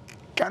আসি।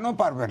 কেন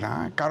পারবে না?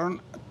 কারণ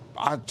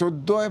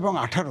 14 এবং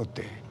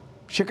 18-তে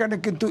সেখানে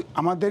কিন্তু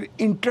আমাদের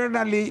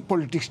ইন্টারনালি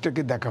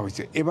পলিটিক্সটাকে দেখা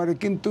হয়েছে। এবারে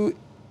কিন্তু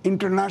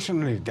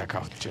ইন্টারন্যাশনালি দেখা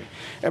হচ্ছে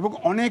এবং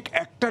অনেক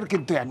অ্যাক্টর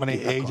কিন্তু মানে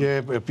এই যে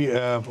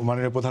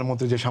মাননীয়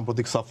প্রধানমন্ত্রী যে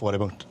সাম্প্রতিক সফর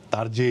এবং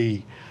তার যেই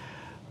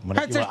মানে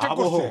কি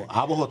বলে,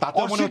 আবহ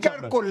তাতে মনে হচ্ছে অস্বীকার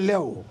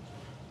করলেও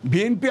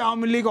বিএনপি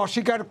আওয়ামী লীগ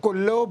অস্বীকার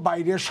করলেও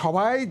বাইরে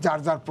সবাই যার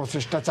যার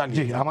প্রচেষ্টা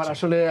চালিয়ে আমার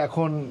আসলে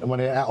এখন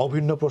মানে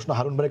অভিন্ন প্রশ্ন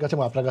হারুন ভাইয়ের কাছে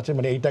এবং আপনার কাছে,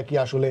 মানে এইটা কি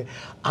আসলে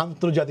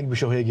আন্তর্জাতিক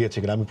বিষয় হয়ে গিয়েছে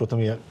কিনা? আমি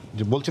প্রথমে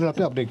যে বলছিলেন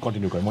আপনি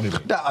কন্টিনিউ করেন মনির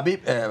ভাই। আমি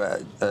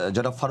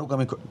যারা ফারুক,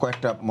 আমি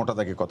কয়েকটা মোটা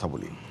দাগে কথা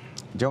বলি।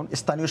 যেমন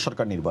স্থানীয়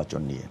সরকার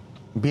নির্বাচন নিয়ে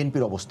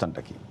বিএনপির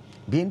অবস্থানটা কি?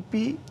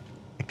 বিএনপি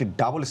একটি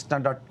ডাবল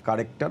স্ট্যান্ডার্ড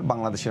ক্যারেক্টার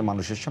বাংলাদেশের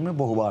মানুষের সামনে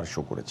বহুবার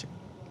শো করেছে।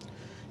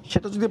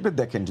 সেটা যদি আপনি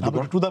দেখেন, যদি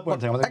টু দা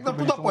পয়েন্ট, একদম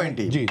টু দা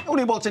পয়েন্টই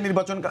উনি বলছেন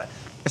নির্বাচন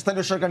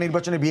স্থানীয় সরকার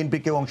নির্বাচনে বিএনপি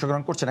কেউ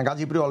অংশগ্রহণ করছে না।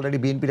 গাজীপুরে অলরেডি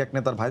বিএনপির এক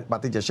নেতার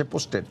ভাতিজা সে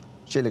পোস্টেড,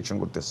 সে ইলেকশন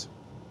করতেছে।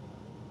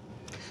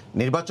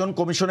 নির্বাচন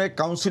কমিশনের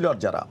কাউন্সিলর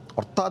যারা,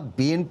 অর্থাৎ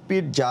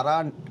বিএনপির যারা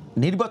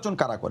নির্বাচন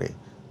কারা করে,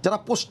 যারা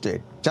পোস্টেড,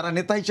 যারা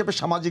নেতা হিসেবে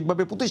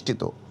সামাজিকভাবে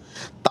প্রতিষ্ঠিত,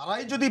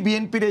 তারাই যদি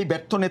বিএনপির এই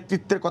ব্যর্থ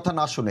নেতৃত্বের কথা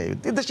না শুনে,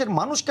 দেশের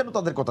মানুষ কেন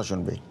তাদের কথা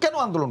শুনবে? কেন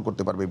আন্দোলন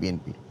করতে পারবে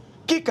বিএনপি?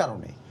 কি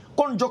কারণে?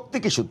 কোন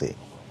যৌক্তিক ইস্যুতে?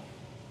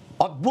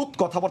 অদ্ভুত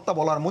কথাবার্তা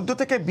বলার মধ্যে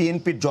থেকে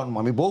বিএনপির জন্ম।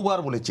 আমি বহুবার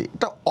বলেছি,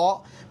 এটা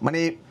মানে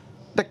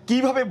এটা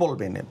কীভাবে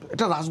বলবেন,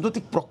 এটা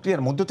রাজনৈতিক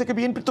প্রক্রিয়ার মধ্যে থেকে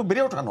বিএনপির তো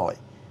বেড়ে ওঠা নয়।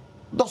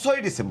 10ই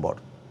ডিসেম্বর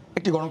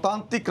একটি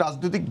গণতান্ত্রিক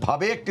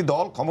রাজনৈতিকভাবে একটি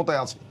দল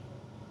ক্ষমতায় আছে,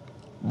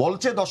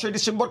 বলছে 10ই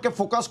ডিসেম্বরকে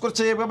ফোকাস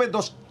করছে এভাবে,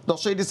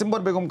 10ই ডিসেম্বর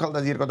বেগম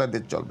খালেদা জিয়ার কথায়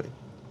দেশ চলবে,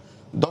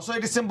 10ই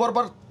ডিসেম্বর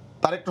বার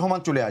তারেক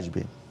রহমান চলে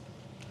আসবে।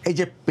 এই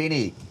যে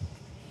পেনিক,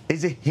 এই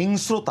যে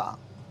হিংস্রতা,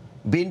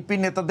 বিএনপি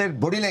নেতাদের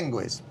বডি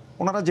ল্যাঙ্গুয়েজ,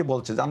 ওনারা যে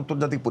বলছে যে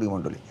আন্তর্জাতিক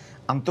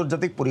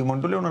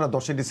পরিমণ্ডলে ওনারা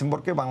 10ই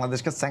ডিসেম্বরকে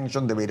বাংলাদেশকে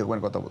স্যাংশন দেবে,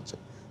 এরকমের কথা বলছে।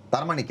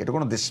 তার মানে কি এটা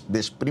কোনো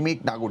দেশপ্রেমিক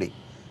নাগরিক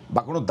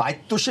বা কোনো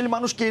দায়িত্বশীল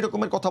মানুষকে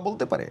এরকমের কথা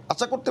বলতে পারে,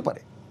 আশা করতে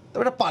পারে?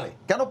 তবে এটা পারে।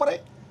 কেন পারে?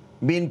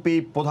 বিএনপি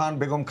প্রধান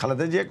বেগম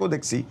খালেদা জিয়াকেও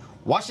দেখছি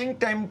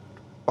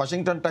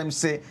ওয়াশিংটন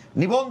টাইমসে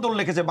নিবন্ধন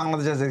লিখেছে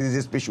বাংলাদেশের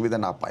জিএসপি সুবিধা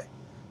না পায়।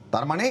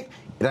 তার মানে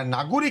এরা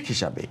নাগরিক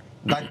হিসাবে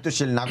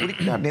দায়িত্বশীল নাগরিক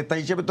না, নেতা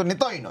হিসেবে তো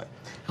নেতাই নয়।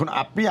 এখন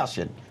আপনি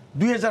আসেন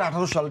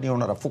 2018 সাল নিয়ে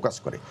ওনারা ফোকাস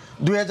করে।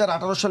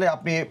 2018 সালে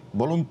আপনি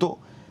বলুন তো,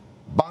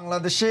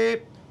 বাংলাদেশে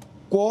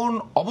কোন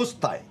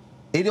অবস্থায়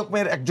এই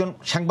রকমের একজন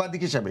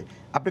সাংবাদিক হিসাবে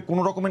আপনি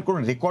কোনো রকমের কোনো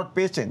রেকর্ড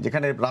পেয়েছেন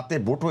যেখানে রাতে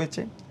ভোট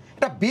হয়েছে?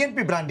 এটা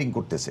বিএনপি ব্র্যান্ডিং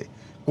করতেছে।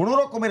 কোনো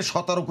রকমের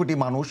 17 কোটি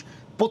মানুষ,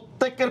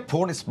 প্রত্যেকের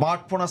ফোন,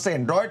 স্মার্টফোন আছে,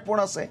 অ্যান্ড্রয়েড ফোন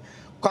আছে,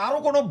 কারো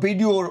কোনো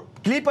ভিডিওর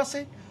ক্লিপ আছে,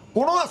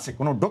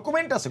 কোনো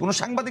ডকুমেন্ট আছে, কোনো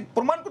সাংবাদিক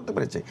প্রমাণ করতে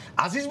পেরেছে,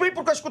 আজিজ ভাই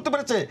প্রকাশ করতে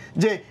পেরেছে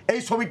যে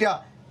এই ছবিটা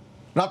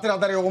রাতের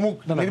আধারে অমুক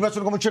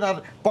নির্বাচন কমিশনার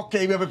পক্ষে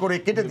এইভাবে করে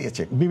কেটে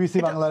দিয়েছে? বিবিসি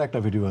বাংলার একটা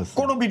ভিডিও আছে,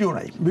 কোনো ভিডিও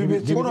নাই।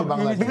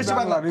 বিবিসি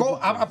বাংলা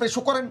আপনি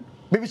শো করেন,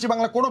 বিবিসি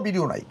বাংলা কোনো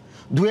ভিডিও নাই।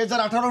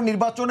 2018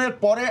 নির্বাচনের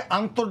পরে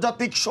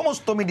আন্তর্জাতিক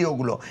সমস্ত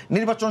মিডিয়াগুলো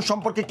নির্বাচন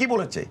সম্পর্কে কি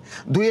বলেছে?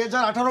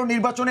 2018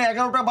 নির্বাচনে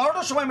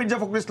 11টা-12টার সময় মির্জা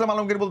ফখরুল ইসলাম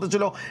আলমগীর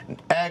বলতেছিল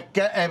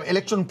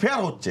ইলেকশন ফেয়ার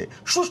হচ্ছে,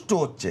 সুষ্ঠু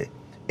হচ্ছে।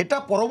 এটা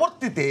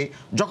পরবর্তীতে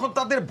যখন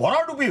তাদের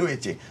ভরাডুবি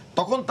হয়েছে,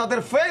 তখন তাদের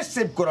ফেস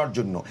সেভ করার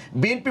জন্য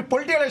বিএনপি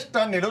পলিটিক্যাল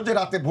স্ট্যান্ড নিল যে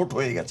রাতে ভোট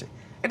হয়ে গেছে।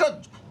 এটা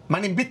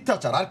মানে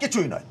মিথ্যাচার, আর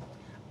কিছুই নয়।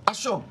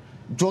 আসুন,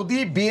 যদি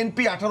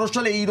বিএনপি 18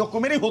 সালে এই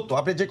রকমেরই হতো,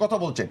 আপনি যে কথা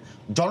বলছেন,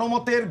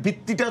 জনমতের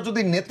ভিত্তিটা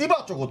যদি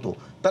নেতিবাচক হতো,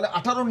 তাহলে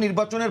 18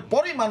 নির্বাচনের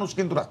পরেই মানুষ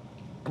কিন্তু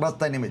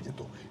রাস্তায় নেমে যেত,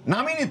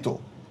 নামিয়ে নিত।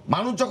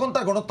 মানুষ যখন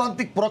তার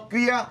গণতান্ত্রিক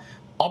প্রক্রিয়া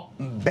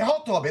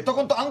ব্যাহত হবে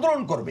তখন তো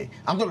আন্দোলন করবে।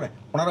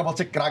 ওনারা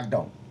বলছে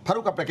ক্র্যাকডাউন।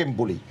 ফারুক, আপনাকে আমি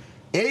বলি,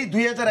 এই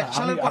 2001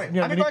 সালের পরে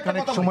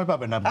সময়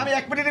পাবেন না, আমি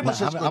 1 মিনিটে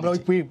আমরা ওই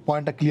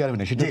পয়েন্টটা ক্লিয়ার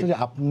হয়নি। সেটা হচ্ছে যে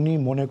আপনি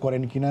মনে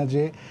করেন কিনা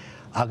যে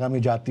আগামী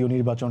জাতীয়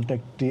নির্বাচনটা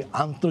একটি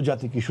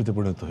আন্তর্জাতিক ইস্যুতে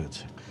পরিণত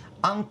হয়েছে?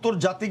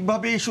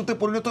 আন্তর্জাতিকভাবে ইস্যুতে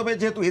পরিণত হবে,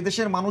 যেহেতু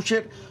এদেশের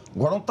মানুষের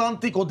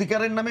গণতান্ত্রিক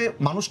অধিকারের নামে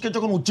মানুষকে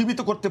যখন উজ্জীবিত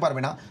করতে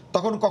পারবে না,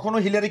 তখন কখনো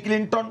হিলারি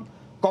ক্লিন্টন,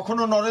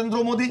 কখনো নরেন্দ্র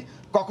মোদী,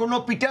 কখনো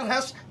পিটার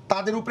হ্যাস,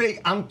 তাদের উপরে এই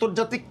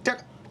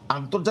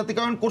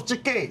আন্তর্জাতিকায়ন করছে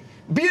কে?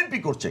 বিএনপি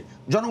করছে।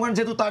 জনগণ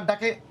যেহেতু তার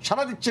ডাকে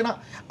সাড়া দিচ্ছে না,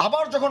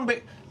 আবার যখন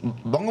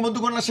বঙ্গবন্ধু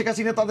কন্যা শেখ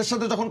হাসিনা তাদের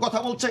সাথে যখন কথা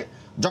বলছে,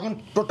 যখন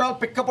টোটাল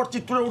প্রেক্ষাপট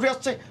চিত্রে উঠে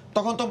আসছে,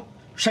 তখন তো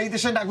সেই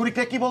দেশের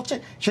নাগরিকরা কি বলছে,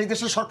 সেই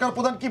দেশের সরকার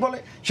প্রধান কি বলে,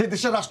 সেই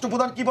দেশের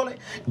রাষ্ট্রপ্রধান কি বলে।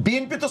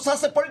 বিএনপি তো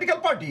সাসে পলিটিক্যাল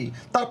পার্টি,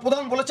 তার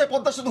প্রধান বলেছে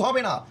পদ্মা সেতু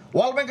হবে না।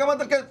 ওয়ার্ল্ড ব্যাংক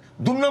আমাদেরকে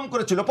দুর্নাম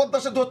করেছিল, পদ্মা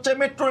সেতু হচ্ছে,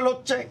 মেট্রো রেল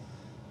হচ্ছে।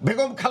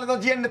 বেগম খালেদা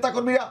জিয়ার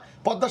নেতাকর্মীরা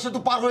পদ্মা সেতু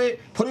পার হয়ে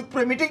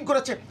ফরিদপুরে মিটিং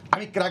করেছে।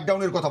 আমি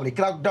ক্র্যাকডাউনের কথা বলি।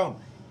 ক্র্যাকডাউন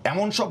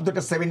এমন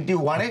শব্দটা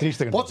 71-এ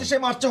 25শে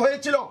মার্চে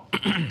হয়েছিল।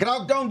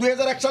 ক্র্যাকডাউন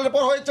 2001 সালের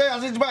পর হয়েছে।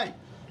 আজিজ ভাই,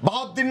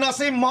 বাহাউদ্দিন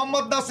নাসিম,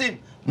 মোহাম্মদ নাসিম,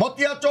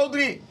 মতিয়া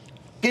চৌধুরী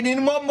কি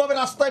নির্মমভাবে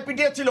রাস্তায়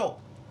পিটিয়েছিল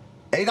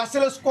এই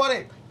রাসেল স্কোয়ারে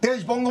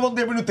 23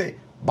 বঙ্গবন্ধুর বিরুদ্ধে।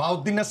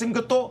 বাহাউদ্দিন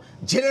নাসিমকে তো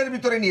জেলের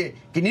ভিতরে নিয়ে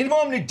কি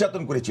নির্মম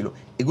নির্যাতন করেছিল,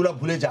 এগুলো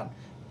ভুলে যান।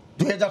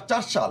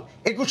 2004 সাল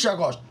 21শে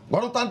আগস্ট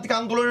গণতান্ত্রিক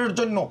আন্দোলনের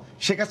জন্য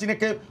শেখ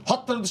হাসিনাকে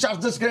হত্যার উদ্দেশ্যে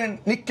আর্জেস গ্রেনেড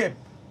নিক্ষেপ,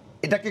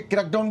 এটাকে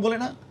ক্র্যাকডাউন বলে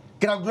না?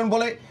 ক্র্যাকডাউন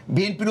বলে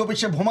বিএনপির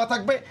অফিসে বোমা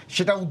থাকবে,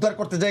 সেটা উদ্ধার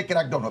করতে যায়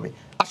ক্র্যাকডাউন হবে।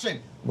 আসেন,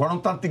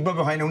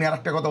 গণতান্ত্রিকভাবে হয়নি। উনি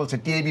আরেকটা কথা বলছেন,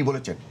 টিআইবি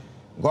বলেছেন,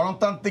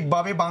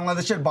 গণতান্ত্রিকভাবে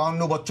বাংলাদেশের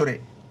 52 বছরে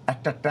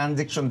একটা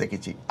ট্রানজেকশন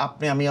দেখেছি,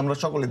 আমরা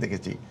সকলে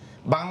দেখেছি।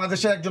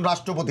 বাংলাদেশের একজন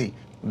রাষ্ট্রপতি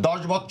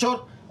 10 বছর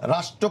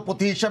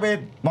রাষ্ট্রপতি হিসাবে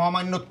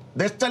মহামান্য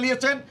দেশ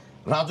চালিয়েছেন,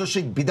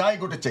 রাজস্বিক বিদায়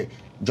ঘটেছে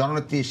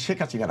জননেত্রী শেখ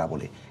হাসিনা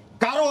বলে।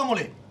 কারো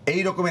আমলে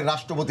এই রকমের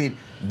রাষ্ট্রপতির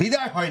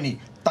বিদায় হয়নি।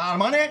 তার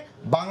মানে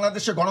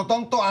বাংলাদেশে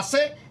গণতন্ত্র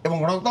আছে এবং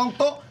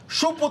গণতন্ত্র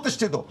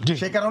সুপ্রতিষ্ঠিত।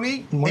 সেই কারণেই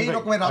এই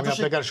রকমের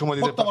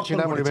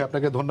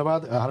আপনাকে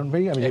ধন্যবাদ হারুন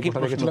ভাই। আমি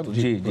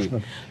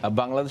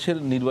বাংলাদেশের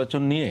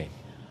নির্বাচন নিয়ে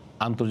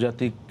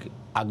আন্তর্জাতিক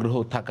আগ্রহ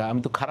থাকা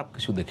আমি তো খারাপ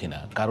কিছু দেখি না,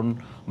 কারণ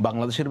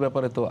বাংলাদেশের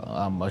ব্যাপারে তো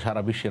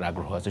সারা বিশ্বের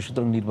আগ্রহ আছে,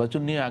 সুতরাং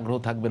নির্বাচন নিয়ে আগ্রহ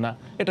থাকবে না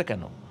এটা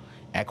কেন?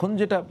 এখন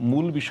যেটা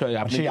মূল বিষয়,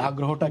 আপনি সেই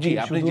আগ্রহটা কি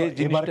আপনি যে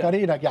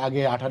এবারকারই নাকি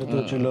আগে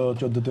 18তেও ছিল,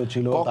 14তেও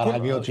ছিল, তার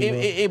আগেও ছিল?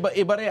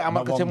 এবারে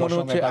আমার কাছে মনে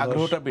হচ্ছে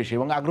আগ্রহটা বেশি,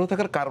 এবং আগ্রহ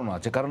থাকার কারণ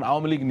আছে, কারণ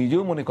আওয়ামী লীগ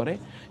নিজেও মনে করে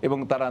এবং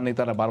তারা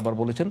নেতারা বারবার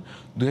বলেছেন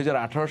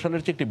 2018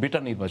 সালের চেয়ে একটি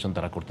বেটার নির্বাচন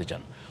তারা করতে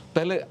চান।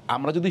 তাহলে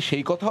আমরা যদি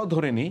সেই কথাও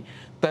ধরে নিই,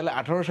 তাহলে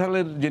 18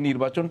 সালের যে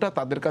নির্বাচনটা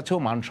তাদের কাছেও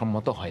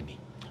মানসম্মত হয়নি,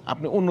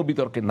 আপনি অন্য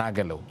বিতর্কে না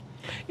গেলেও।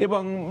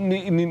 এবং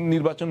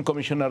নির্বাচন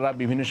কমিশনাররা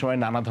বিভিন্ন সময়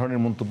নানা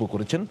ধরনের মন্তব্য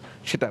করেছেন।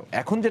 সেটা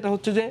এখন যেটা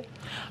হচ্ছে যে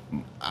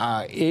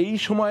এই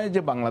সময়ে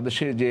যে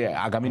বাংলাদেশে যে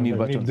আগামী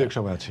নির্বাচন,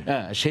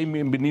 হ্যাঁ, সেই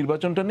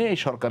নির্বাচনটা নিয়ে এই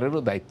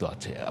সরকারেরও দায়িত্ব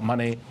আছে।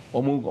 মানে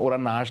ওরা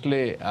না আসলে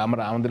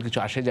আমাদের কিছু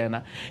আসে যায় না,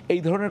 এই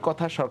ধরনের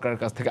কথা সরকারের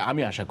কাছ থেকে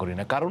আমি আশা করি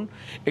না। কারণ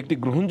একটি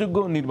গ্রহণযোগ্য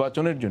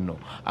নির্বাচনের জন্য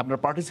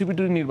আপনার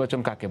পার্টিসিপেটরি নির্বাচন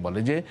কাকে বলে,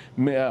 যে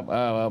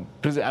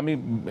আমি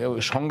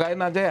সংজ্ঞায়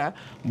না যায়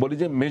বলি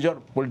যে মেজর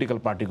পলিটিক্যাল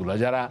পার্টিগুলো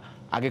যারা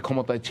আগে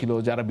ক্ষমতায় ছিল,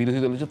 যারা বিরোধী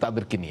দল ছিল,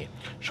 তাদেরকে নিয়ে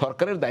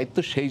সরকারের দায়িত্ব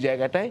সেই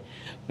জায়গাটায়,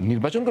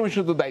 নির্বাচন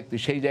কমিশনের তো দায়িত্ব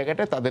সেই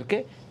জায়গাটায় তাদেরকে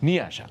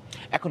নিয়ে আসা।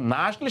 এখন না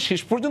আসলে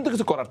শেষ পর্যন্ত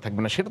কিছু করার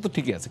থাকবে না, সেটা তো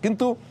ঠিকই আছে।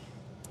 কিন্তু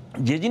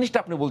যে জিনিসটা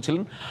আপনি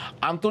বলছিলেন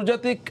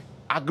আন্তর্জাতিক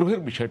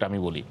আগ্রহের বিষয়টা আমি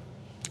বলি,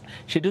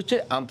 সেটি হচ্ছে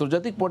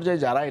আন্তর্জাতিক পর্যায়ে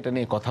যারা এটা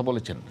নিয়ে কথা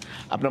বলেছেন,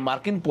 আপনার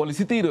মার্কিন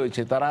পলিসিতেই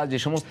রয়েছে, তারা যে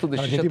সমস্ত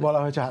দেশে বলা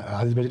হয়েছে,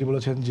 আজিজ ভাই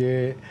বলেছেন যে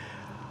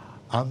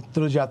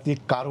আন্তর্জাতিক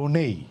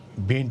কারণেই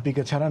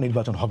বিএনপিকে ছাড়া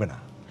নির্বাচন হবে না।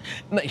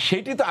 না,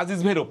 সেটি তো আজিজ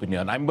ভাইয়ের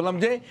ওপিনিয়ন। আমি বললাম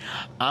যে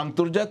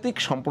আন্তর্জাতিক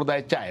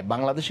সম্প্রদায় চায়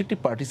বাংলাদেশে একটি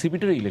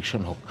পার্টিসিপেটরি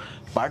ইলেকশন হোক।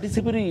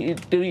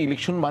 পার্টিসিপেটরি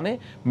ইলেকশন মানে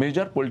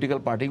মেজর পলিটিক্যাল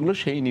পার্টিগুলো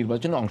সেই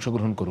নির্বাচনে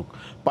অংশগ্রহণ করুক।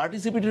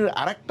 পার্টিসিপেটরি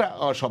আরেকটা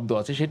শব্দ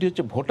আছে, সেটি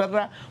হচ্ছে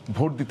ভোটাররা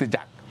ভোট দিতে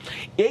যাক।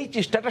 এই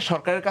চেষ্টাটা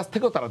সরকারের কাছ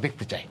থেকেও তারা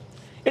দেখতে চায়।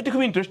 এটা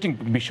খুব ইন্টারেস্টিং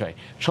বিষয়,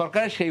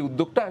 সরকারের সেই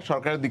উদ্যোগটা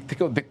সরকারের দিক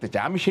থেকেও দেখতে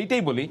চায়। আমি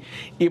সেইটাই বলি,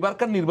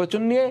 এবারকার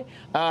নির্বাচন নিয়ে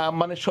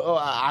মানে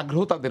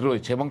আগ্রহ তাদের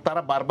রয়েছে এবং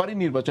তারা বারবারই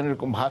নির্বাচনের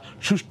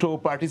সুষ্ঠু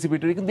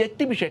পার্টিসিপেটরি, কিন্তু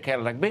একটি বিষয়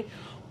খেয়াল রাখবে,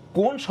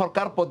 কোন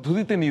সরকার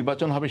পদ্ধতিতে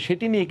নির্বাচন হবে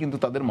সেটি নিয়ে কিন্তু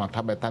তাদের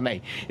মাথা ব্যথা নেই,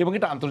 এবং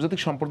এটা আন্তর্জাতিক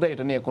সম্প্রদায়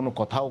এটা নিয়ে কোনো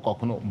কথাও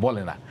কখনো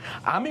বলে না।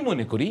 আমি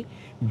মনে করি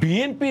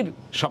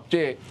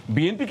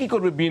বিএনপি কি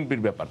করবে,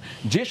 বিএনপির ব্যাপার,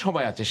 যে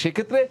সময় আছে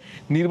সেক্ষেত্রে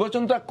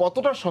নির্বাচনটা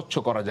কতটা স্বচ্ছ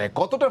করা যায়,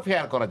 কতটা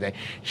ফেয়ার করা যায়,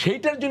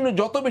 সেইটার জন্য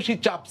যত বেশি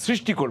চাপ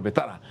সৃষ্টি করবে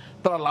তারা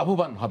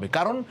লাভবান হবে।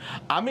 কারণ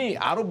আমি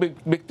আরও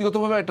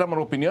ব্যক্তিগতভাবে, এটা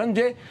আমার ওপিনিয়ন,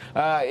 যে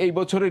এই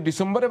বছরের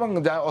ডিসেম্বর এবং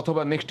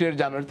অথবা নেক্সট ইয়ার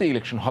জানুয়ারিতে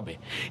ইলেকশন হবে,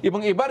 এবং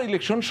এবার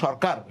ইলেকশন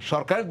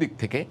সরকারের দিক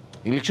থেকে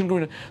ইলেকশন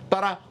কমিশন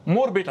তারা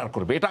মোর বেটার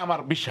করবে, এটা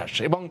আমার বিশ্বাস,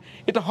 এবং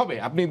এটা হবে।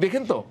 আপনি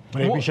দেখেন তো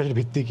বিশ্বাসের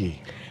ভিত্তি কি?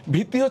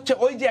 ভিত্তি হচ্ছে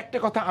ওই যে একটা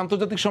কথা,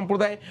 আন্তর্জাতিক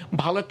সম্প্রদায়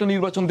ভালো একটা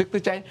নির্বাচন দেখতে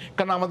চায়,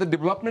 কারণ আমাদের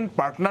ডেভেলপমেন্ট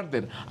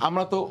পার্টনারদের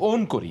আমরা তো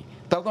ওন করি,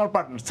 তারা তো আমার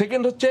পার্টনার।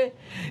 সেকেন্ড হচ্ছে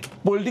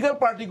পলিটিক্যাল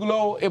পার্টিগুলো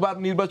এবার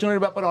নির্বাচনের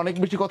ব্যাপারে অনেক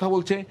বেশি কথা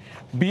বলছে।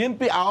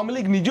 বিএনপি, আওয়ামী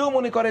লীগ নিজেও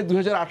মনে করে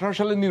 2018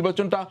 সালের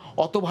নির্বাচনটা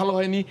অত ভালো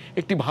হয়নি,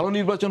 একটি ভালো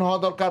নির্বাচন হওয়া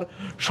দরকার।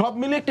 সব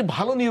মিলে একটি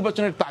ভালো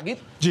নির্বাচনের তাগিদ,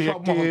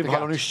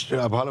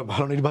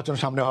 ভালো নির্বাচন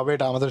সামনে হবে,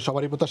 এটা আমাদের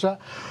সবারই প্রত্যাশা।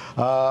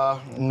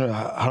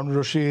 হারুন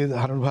রশিদ,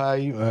 হারুন ভাই,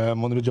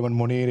 মনিরুজ্জামান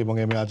মনির এবং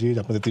এম এ আজিজ,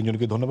 আপনাদের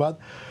তিনজনকে ধন্যবাদ।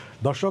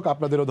 দর্শক,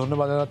 আপনাদেরও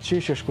ধন্যবাদ জানাচ্ছি।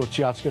 শেষ করছি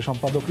আজকে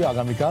সম্পাদকীয়।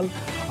 আগামীকাল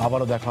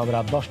আবারও দেখা হবে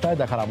রাত 10টায়।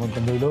 দেখার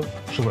আমন্ত্রণ রইল।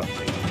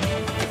 শুভরাত্রি।